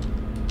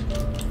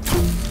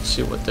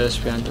 See what there's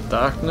behind the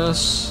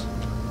darkness.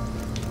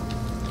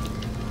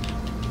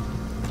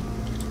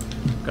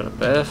 Got a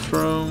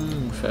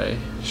bathroom with a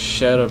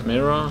shattered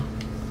mirror.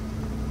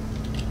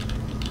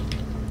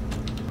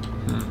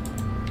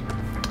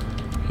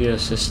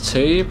 Here's his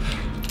tape.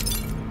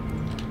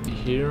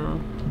 Here.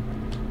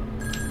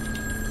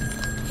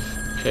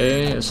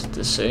 Okay, is it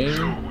the same?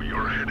 So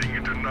you're heading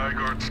into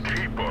Nygaard's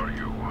tape, are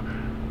you?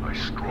 I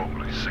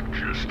strongly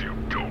suggest you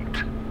don't.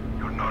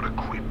 You're not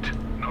equipped,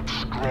 not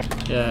strong.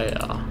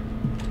 Yeah.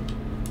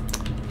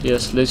 He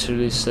has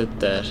literally said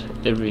that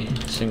every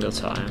single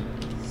time.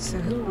 So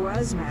who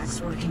was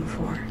Max working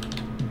for?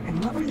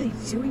 And what were they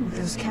doing with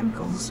those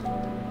chemicals?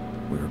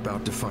 We're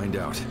about to find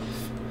out.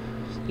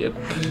 Yep,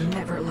 I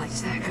never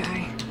liked that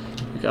guy.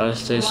 we gotta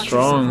stay Watch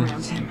strong.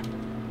 yourself around him.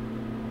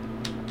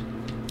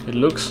 It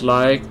looks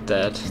like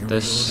that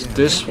there's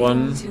this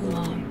one, Too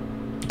long.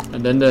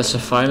 and then there's a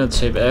final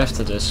tape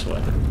after this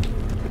one.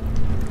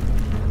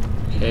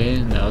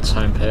 Okay, now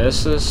time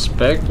passes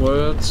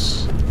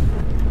backwards.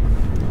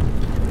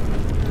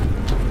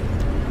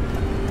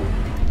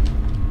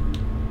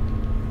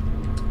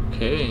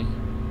 Okay.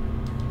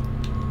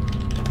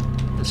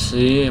 Let's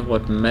see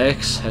what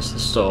Max has in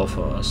store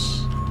for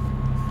us.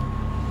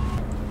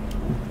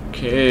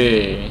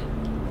 Okay.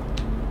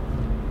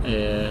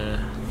 Yeah.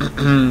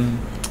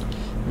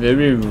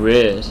 Very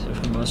red,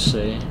 if I must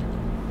say.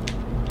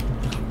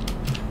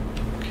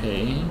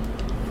 Okay.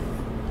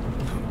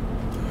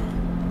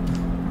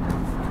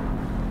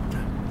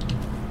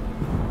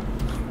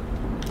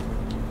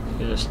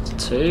 Here's the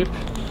tape.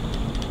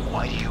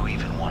 Why do you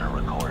even want to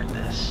record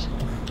this?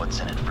 What's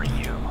in it for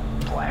you?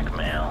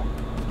 Blackmail?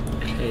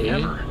 Okay.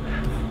 Never.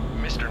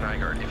 Mr.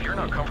 Nygaard, if you're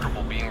not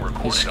comfortable being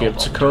recorded, He's I'll turn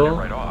skeptical. it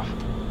right off.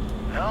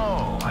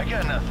 No, I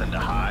got nothing to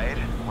hide.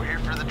 We're here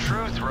for the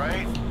truth,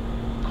 right?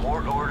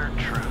 Court-ordered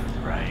truth,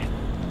 right?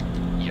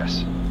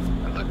 Yes.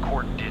 The court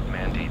court did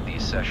mandate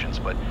these sessions,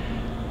 but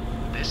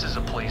this is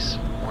a place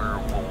where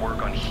we'll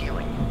work on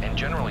healing, and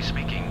generally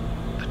speaking,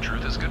 the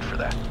truth is good for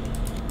that.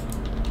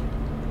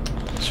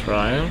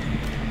 Trial?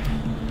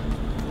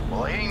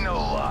 Well, I ain't no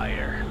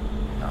liar.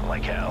 Not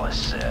like Alice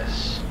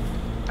says.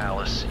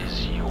 Alice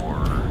is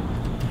your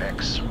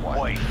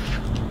ex-wife.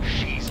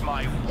 She's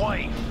my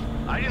wife.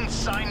 I didn't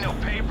sign no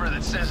paper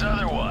that says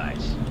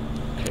otherwise.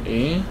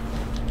 Okay.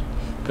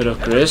 Bit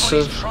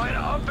aggressive. Everybody's trying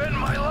to upend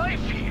my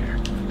life here.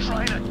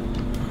 Trying to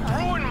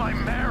ruin my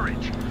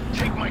marriage.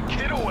 Take my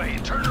kid away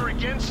and turn her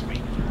against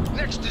me.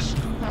 Next is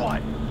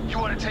what? You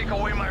want to take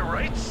away my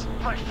rights?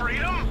 My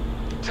freedom?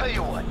 Tell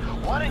you what,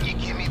 why don't you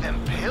give me them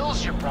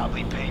pills you're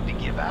probably paid to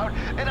give out,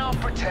 and I'll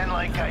pretend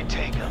like I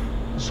take them,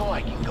 so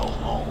I can go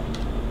home.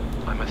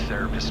 I'm a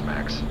therapist,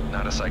 Max,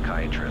 not a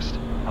psychiatrist.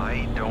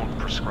 I don't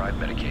prescribe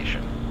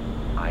medication.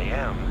 I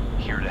am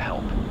here to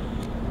help.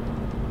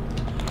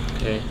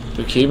 Okay,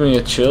 we're keeping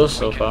it chill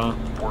so far.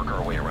 Work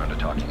our way around to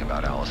talking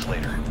about Alice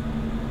later.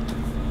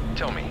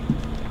 Tell me,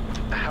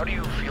 how do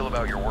you feel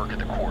about your work at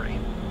the quarry?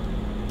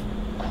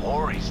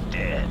 Quarry's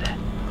dead.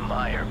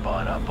 Meyer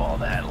bought up all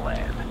that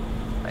land.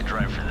 I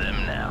drive for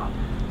them now.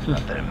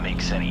 Not that it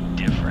makes any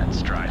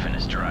difference. Driving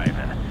is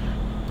driving.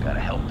 Gotta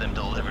help them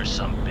deliver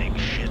some big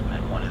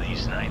shipment one of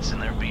these nights,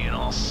 and they're being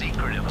all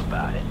secretive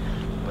about it.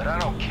 But I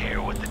don't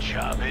care what the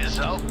job is,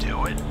 I'll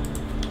do it.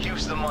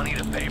 Use the money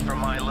to pay for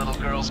my little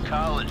girl's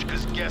college,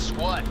 because guess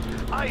what?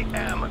 I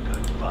am a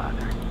good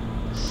father,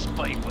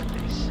 despite what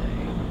they say.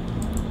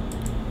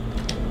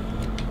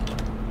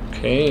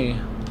 Okay.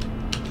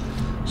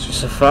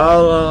 She's a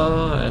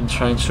father and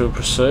trying to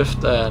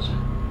preserve that.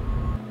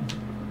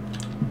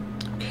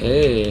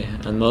 Okay,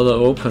 another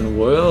open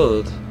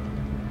world.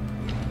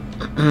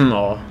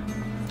 Or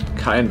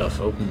kind of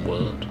open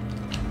world.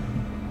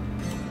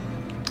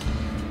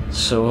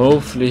 So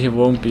hopefully he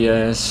won't be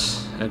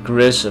as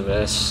aggressive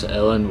as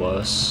Alan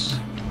was.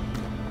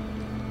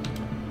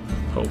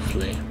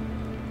 Hopefully.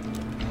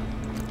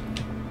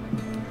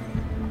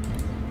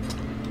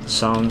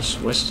 Sounds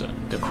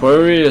western. The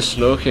quarry is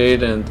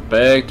located in the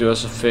back. Do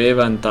us a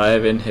favor and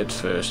dive in head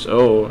first.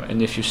 Oh,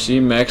 and if you see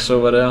Max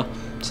over there,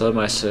 tell him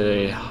I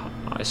say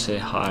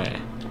hi.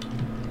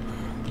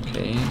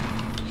 Okay.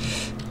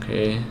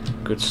 Okay,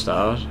 good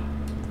start.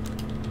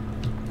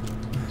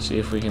 See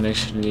if we can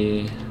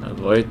actually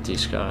avoid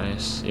these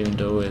guys, even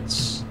though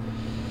it's...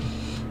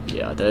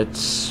 yeah,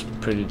 that's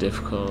pretty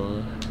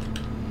difficult.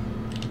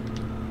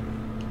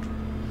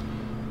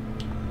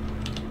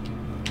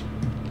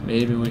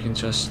 Maybe we can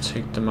just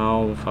take them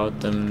out without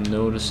them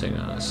noticing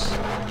us.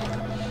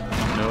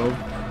 Nope.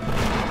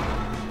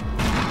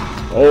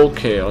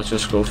 Okay, I'll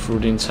just go through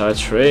the entire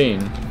train.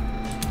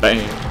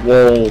 Bang!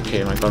 Whoa,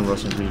 okay, my gun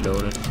wasn't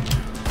reloaded.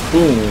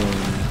 Boom!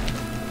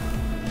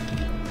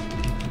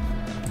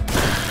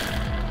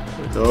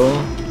 There we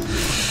go.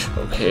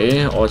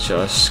 Okay, or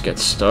just get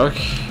stuck.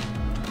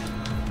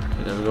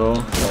 Okay, there we go,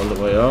 all the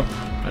way up.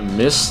 I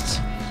missed.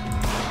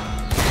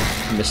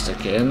 Missed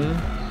again.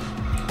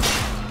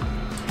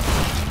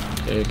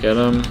 Okay, get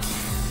him.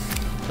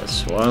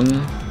 That's one.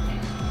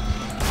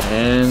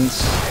 And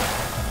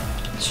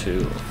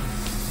two.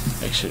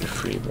 Actually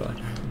three, but...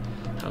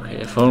 okay,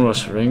 the phone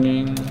was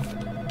ringing.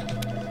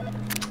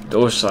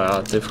 Those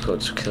are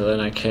difficult to kill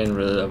and I can't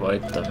really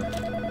avoid them.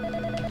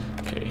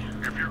 Okay.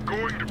 If you're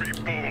going to be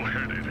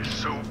bullheaded,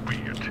 so be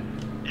it.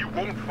 You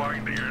won't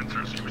find the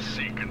answers you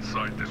seek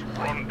inside this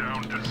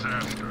rundown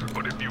disaster,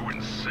 but if you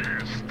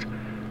insist,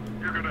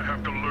 you're gonna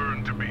have to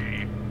learn to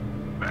be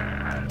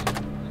bad.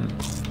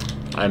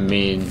 I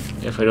mean,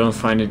 if I don't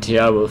find it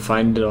here, I will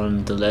find it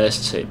on the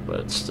last tape,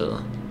 but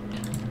still.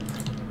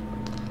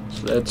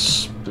 So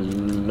let's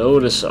blow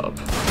this up.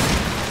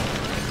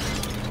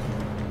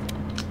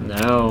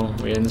 Now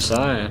we're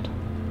inside.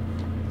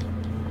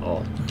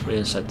 Oh, we're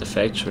inside the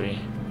factory.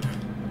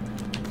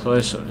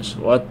 Cloisons.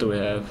 What do we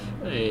have?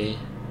 A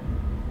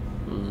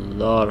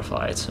lot of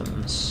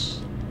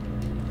items.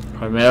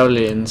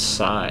 Primarily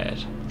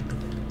inside.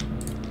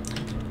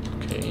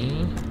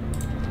 Okay.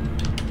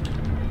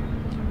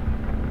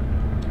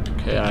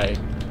 Okay, I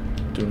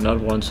do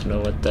not want to know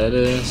what that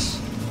is.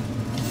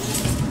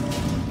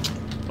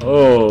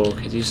 Oh,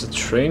 okay, these are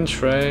train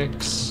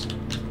tracks.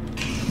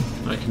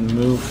 I can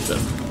move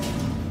them.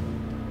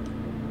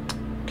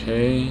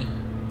 Okay.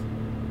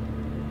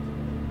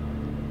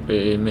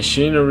 The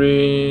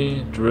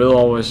machinery. Drill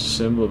always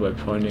assembled by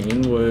pointing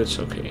inwards.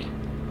 Okay.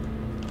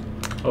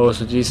 Oh,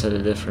 so these are the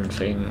different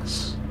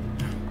things.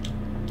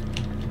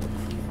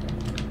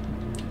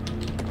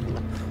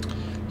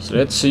 So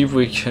let's see if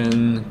we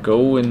can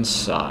go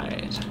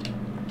inside.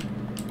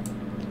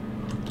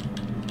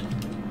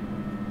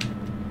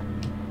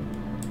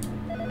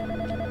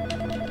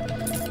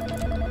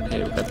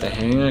 Okay, we got the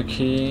hangar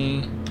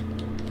key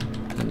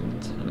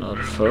and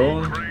another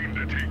phone. No crane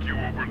to take you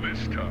over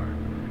this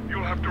time.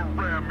 You'll have to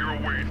ram your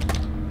way.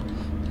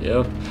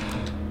 Yep.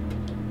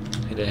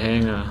 Okay, the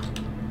hangar.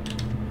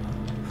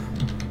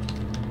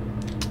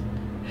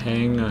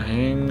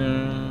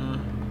 Hangar.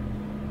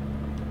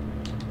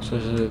 So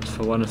is it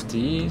for one of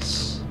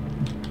these?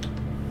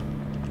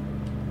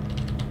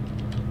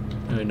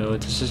 Oh no,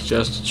 this is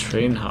just a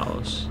train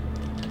house.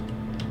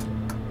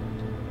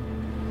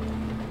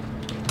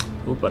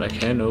 Oh, but I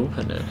can't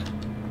open it.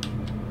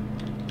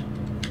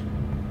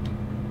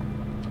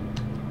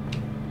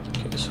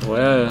 Okay, so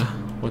where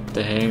would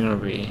the hangar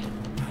be?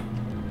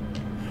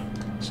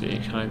 See,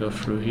 can I go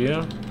through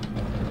here?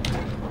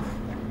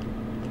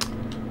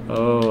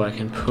 Oh, I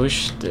can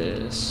push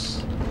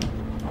this.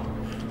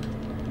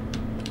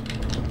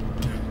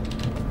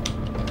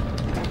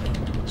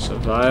 So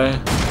if I...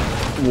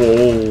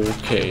 Whoa,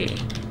 okay.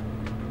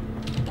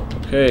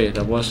 Okay,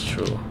 that was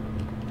true.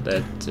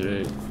 That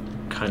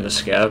kind of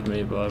scared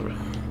me, but...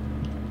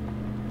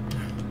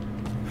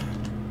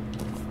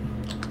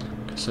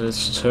 So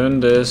let's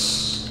turn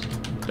this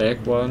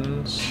back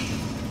once.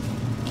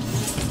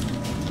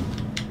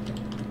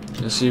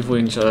 Let's see if we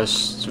can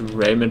just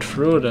ram it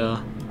through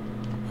there.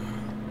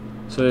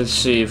 So let's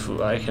see if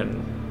I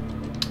can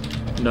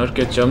not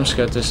get jump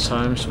scared this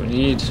time. So we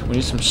need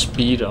some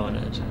speed on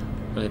it.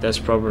 Okay, that's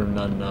probably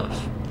not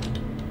enough.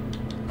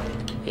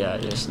 Yeah,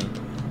 it isn't.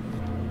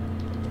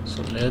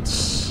 So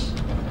let's...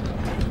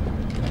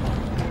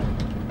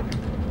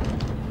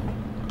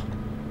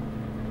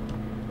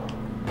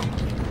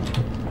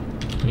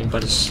 I mean,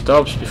 but it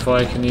stops before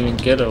I can even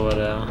get over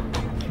there.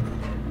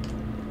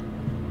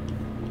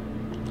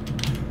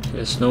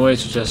 There's no way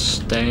to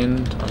just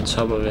stand on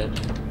top of it.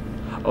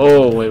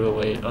 Oh,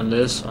 wait.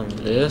 Unless...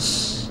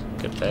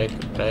 Get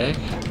back.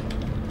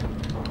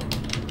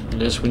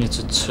 Unless we need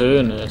to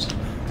turn it.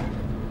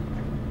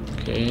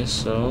 Okay,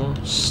 so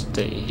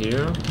stay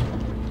here.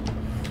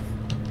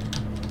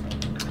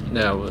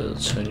 Now we'll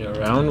turn you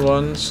around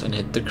once and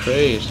hit the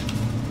crate.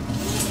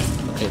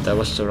 Okay, that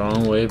was the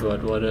wrong way,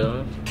 but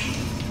whatever.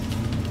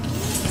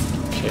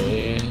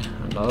 Okay,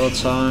 another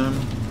time.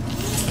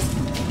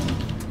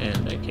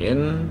 And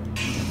again.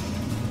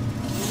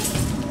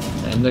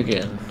 And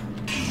again.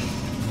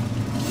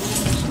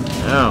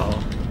 So now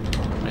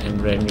I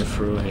can ram you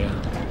through here.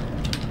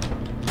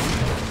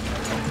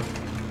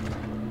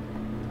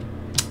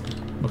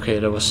 Okay,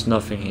 there was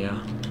nothing here.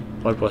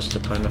 What was the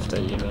point of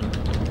that even?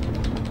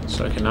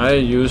 So can I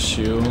use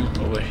you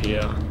over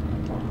here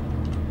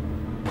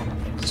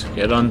to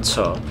get on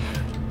top?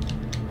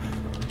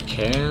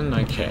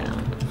 I can.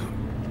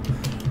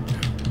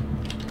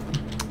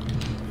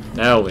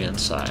 Now we're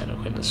inside.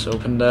 Okay, let's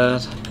open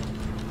that.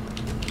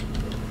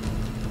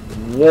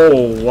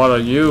 Whoa, what are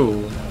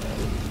you?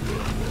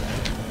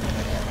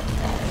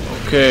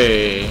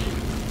 Okay.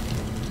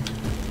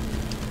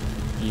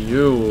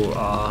 You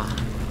are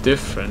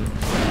different.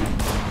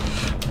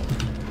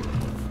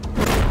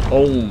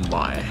 Oh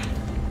my.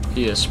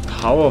 He is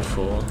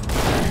powerful.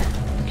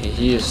 Okay,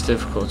 he is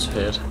difficult to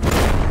hit.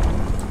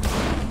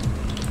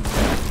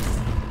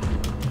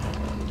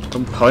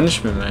 Don't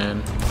punch me,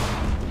 man.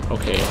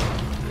 Okay.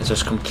 It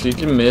just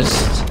completely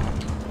missed.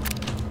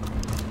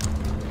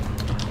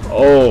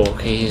 Oh,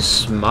 okay, he's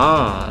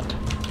smart.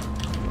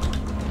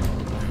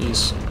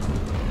 He's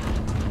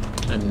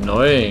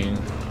annoying.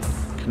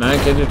 Can I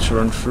get you to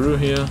run through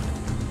here?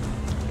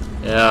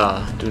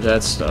 Yeah, do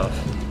that stuff.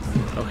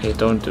 Okay,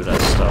 don't do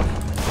that stuff.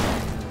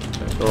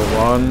 Okay, go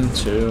 1,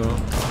 2,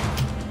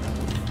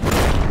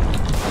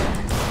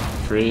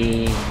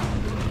 3,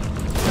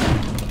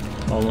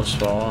 almost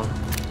 4.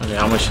 Okay,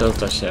 how much health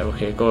does he have?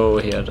 Okay, go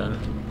over here then.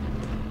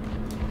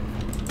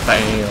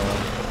 Bam!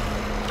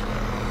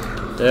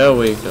 There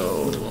we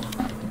go.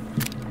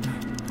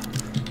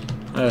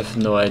 I have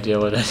no idea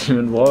what that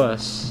even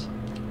was.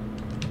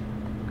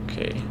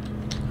 Okay,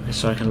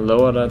 so I can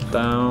lower that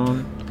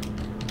down.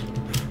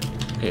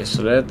 Okay,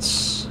 so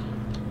let's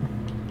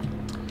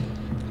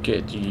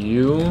get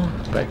you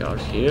back out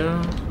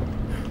here.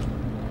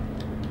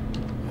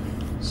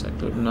 Is that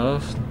good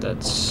enough?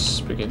 That's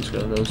beginning to go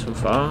a little too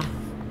far.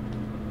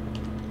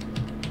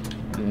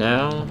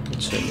 Now,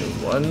 turn you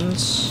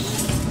once.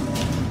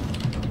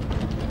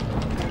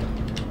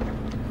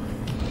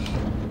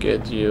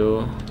 Get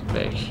you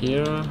back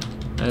here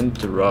and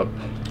drop.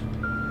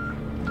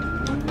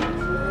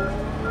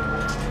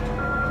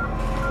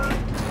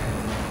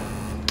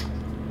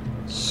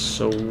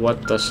 So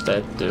what does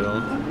that do?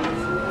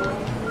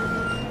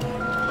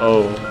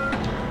 Oh,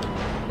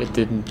 it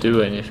didn't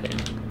do anything.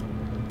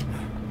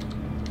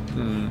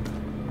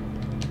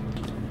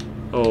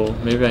 Oh,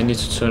 maybe I need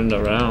to turn it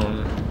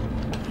around.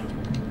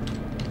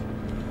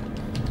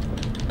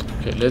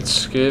 Okay,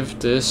 let's give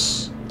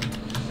this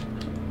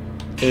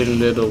a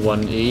little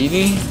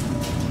 180.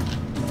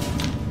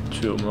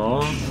 2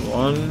 more.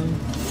 1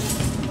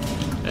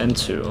 and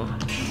 2.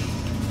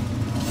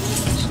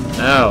 So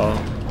now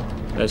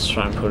let's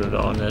try and put it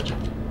on it.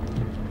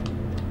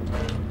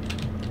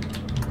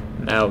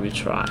 Now we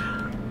try.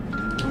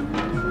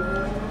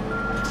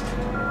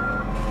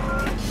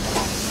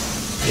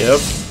 Yep.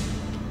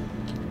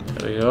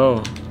 There we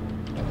go.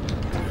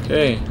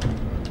 Okay.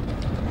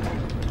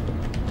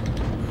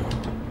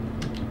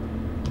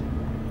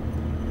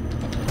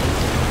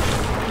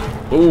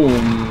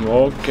 Boom.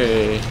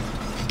 Okay.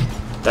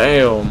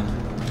 Damn.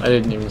 I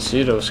didn't even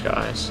see those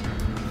guys.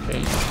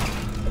 Okay.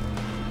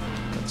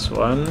 That's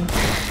one.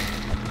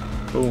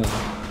 Boom.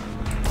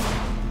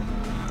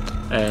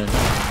 And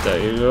there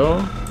you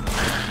go.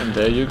 And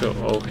there you go.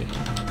 Okay.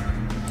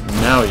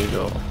 Now you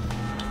go.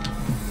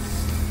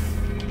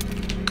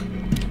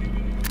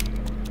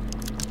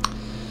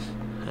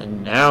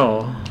 And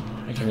now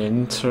I can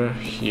enter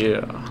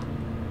here.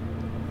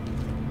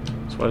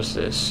 So what is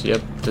this?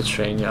 Yep, the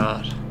train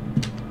yard.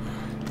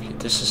 Okay,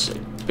 this is a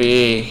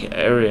big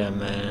area,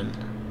 man.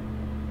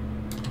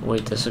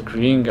 Wait, there's a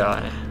green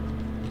guy.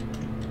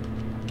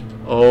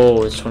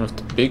 Oh, it's one of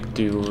the big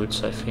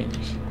dudes, I think.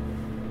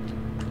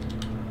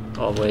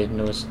 Oh wait,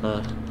 no it's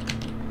not.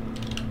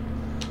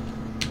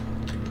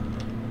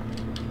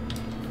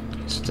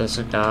 So there's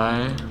a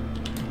guy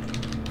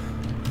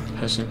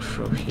passing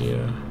through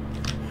here.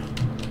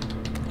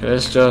 Okay,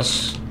 let's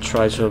just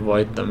try to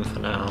avoid them for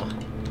now.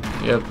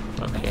 Yep,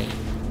 okay.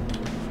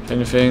 If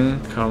anything,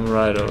 come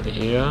right over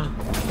here.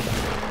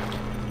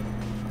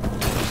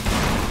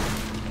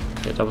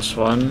 Okay, that was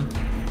one.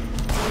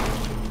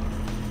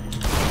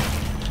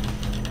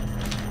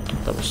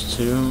 That was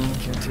two.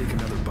 Can't take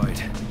another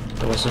bite.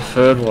 There was a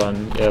third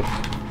one, yep.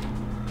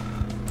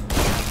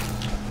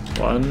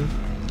 One.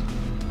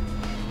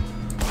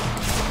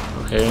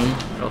 Okay,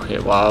 okay,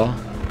 wow.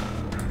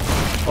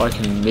 Oh, I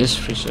can miss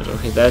free shot.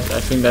 Okay, that I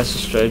think that's a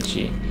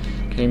strategy.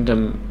 Getting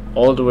them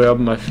all the way up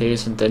in my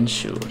face and then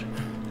shoot.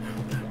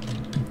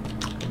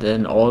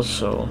 Then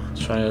also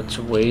try not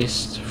to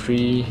waste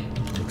 3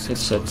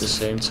 hits at the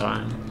same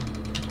time.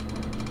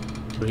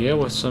 Here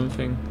was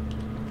something.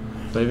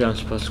 Maybe I'm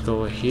supposed to go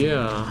over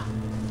here.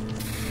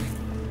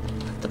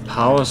 The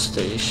power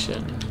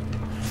station.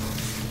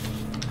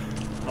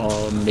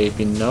 Or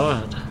maybe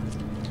not.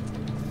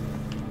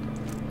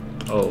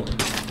 Oh.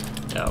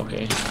 Yeah,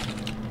 okay.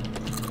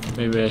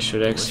 Maybe I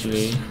should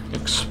actually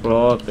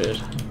explore a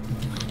bit.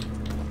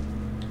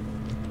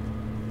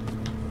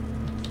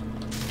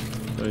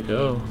 There we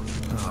go.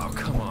 Oh,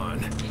 come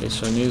on. Okay,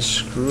 so I need a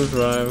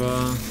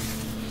screwdriver.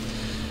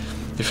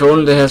 If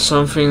only they had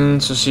something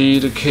to see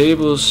the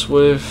cables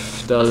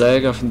with, the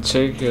lack of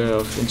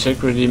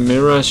integrity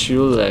mirrors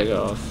you lack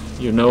of.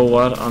 You know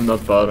what? I'm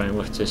not bothering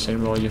with this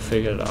anymore. You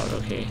figured it out,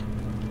 okay.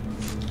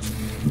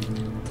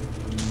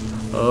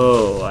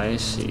 Oh, I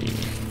see.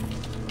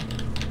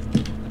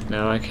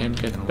 Now I can't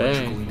get back.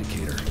 Electrical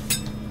indicator.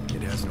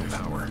 It has no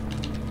power.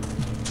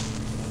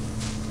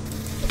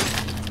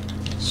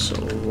 So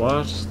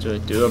what do I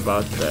do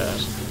about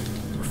that?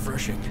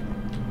 Refreshing.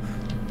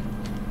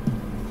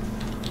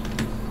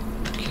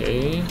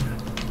 Okay.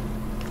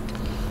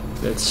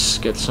 Let's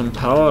get some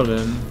power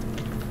then.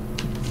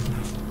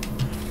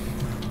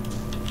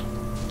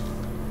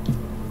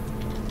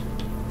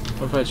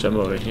 What if I jump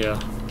over here?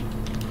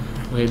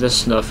 Okay,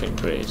 that's nothing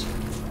great.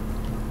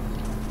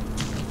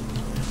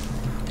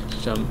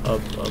 Jump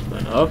up, up,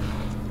 and up.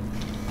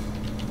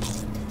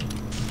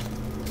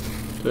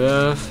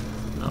 Beth.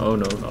 No,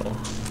 no, no.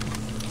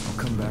 I'll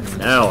come back for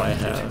Now I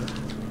have.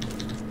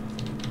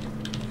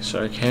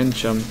 So I can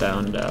jump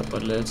down there,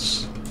 but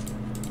let's.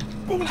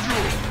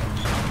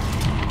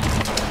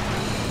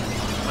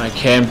 I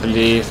can't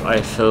believe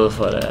I fell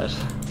for that.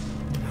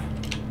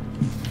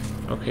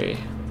 Okay.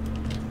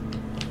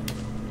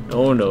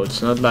 No, no,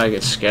 it's not like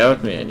it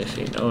scared me or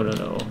anything. No, no,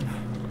 no.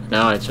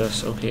 Now I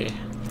just, okay.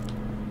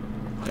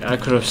 I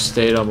could have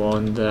stayed up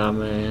on there,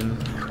 man.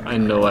 I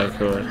know I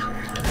could.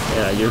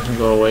 Yeah, you can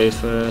go away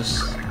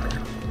first.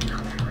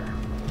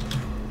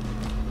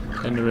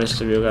 And the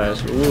rest of you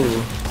guys.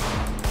 Ooh.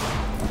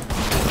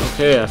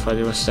 Okay, I thought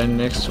he was standing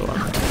next to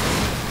her.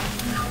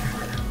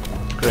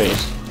 Great.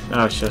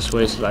 Now it's just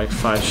wasted like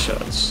 5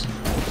 shots.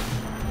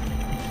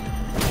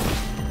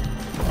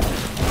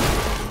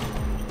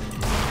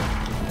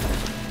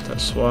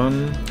 That's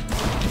one.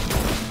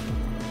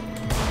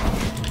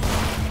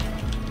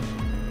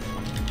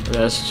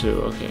 That's 2,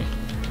 okay.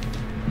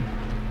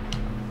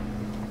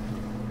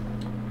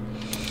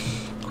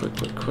 Quick,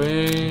 quick,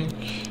 quick.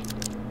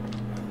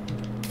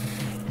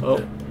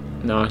 Oh,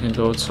 now I can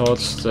go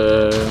towards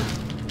the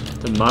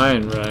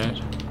mine, right?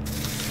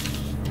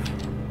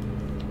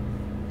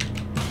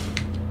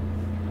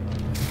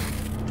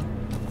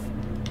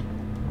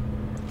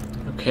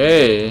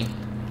 Okay.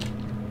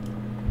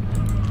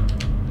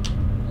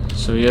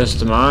 So here's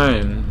the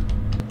mine.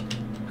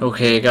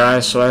 Okay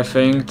guys, so I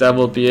think that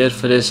will be it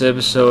for this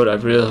episode. I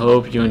really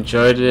hope you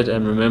enjoyed it,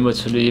 and remember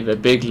to leave a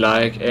big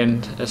like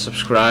and a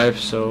subscribe.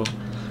 So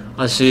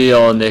I'll see you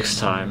all next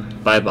time.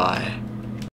 Bye bye.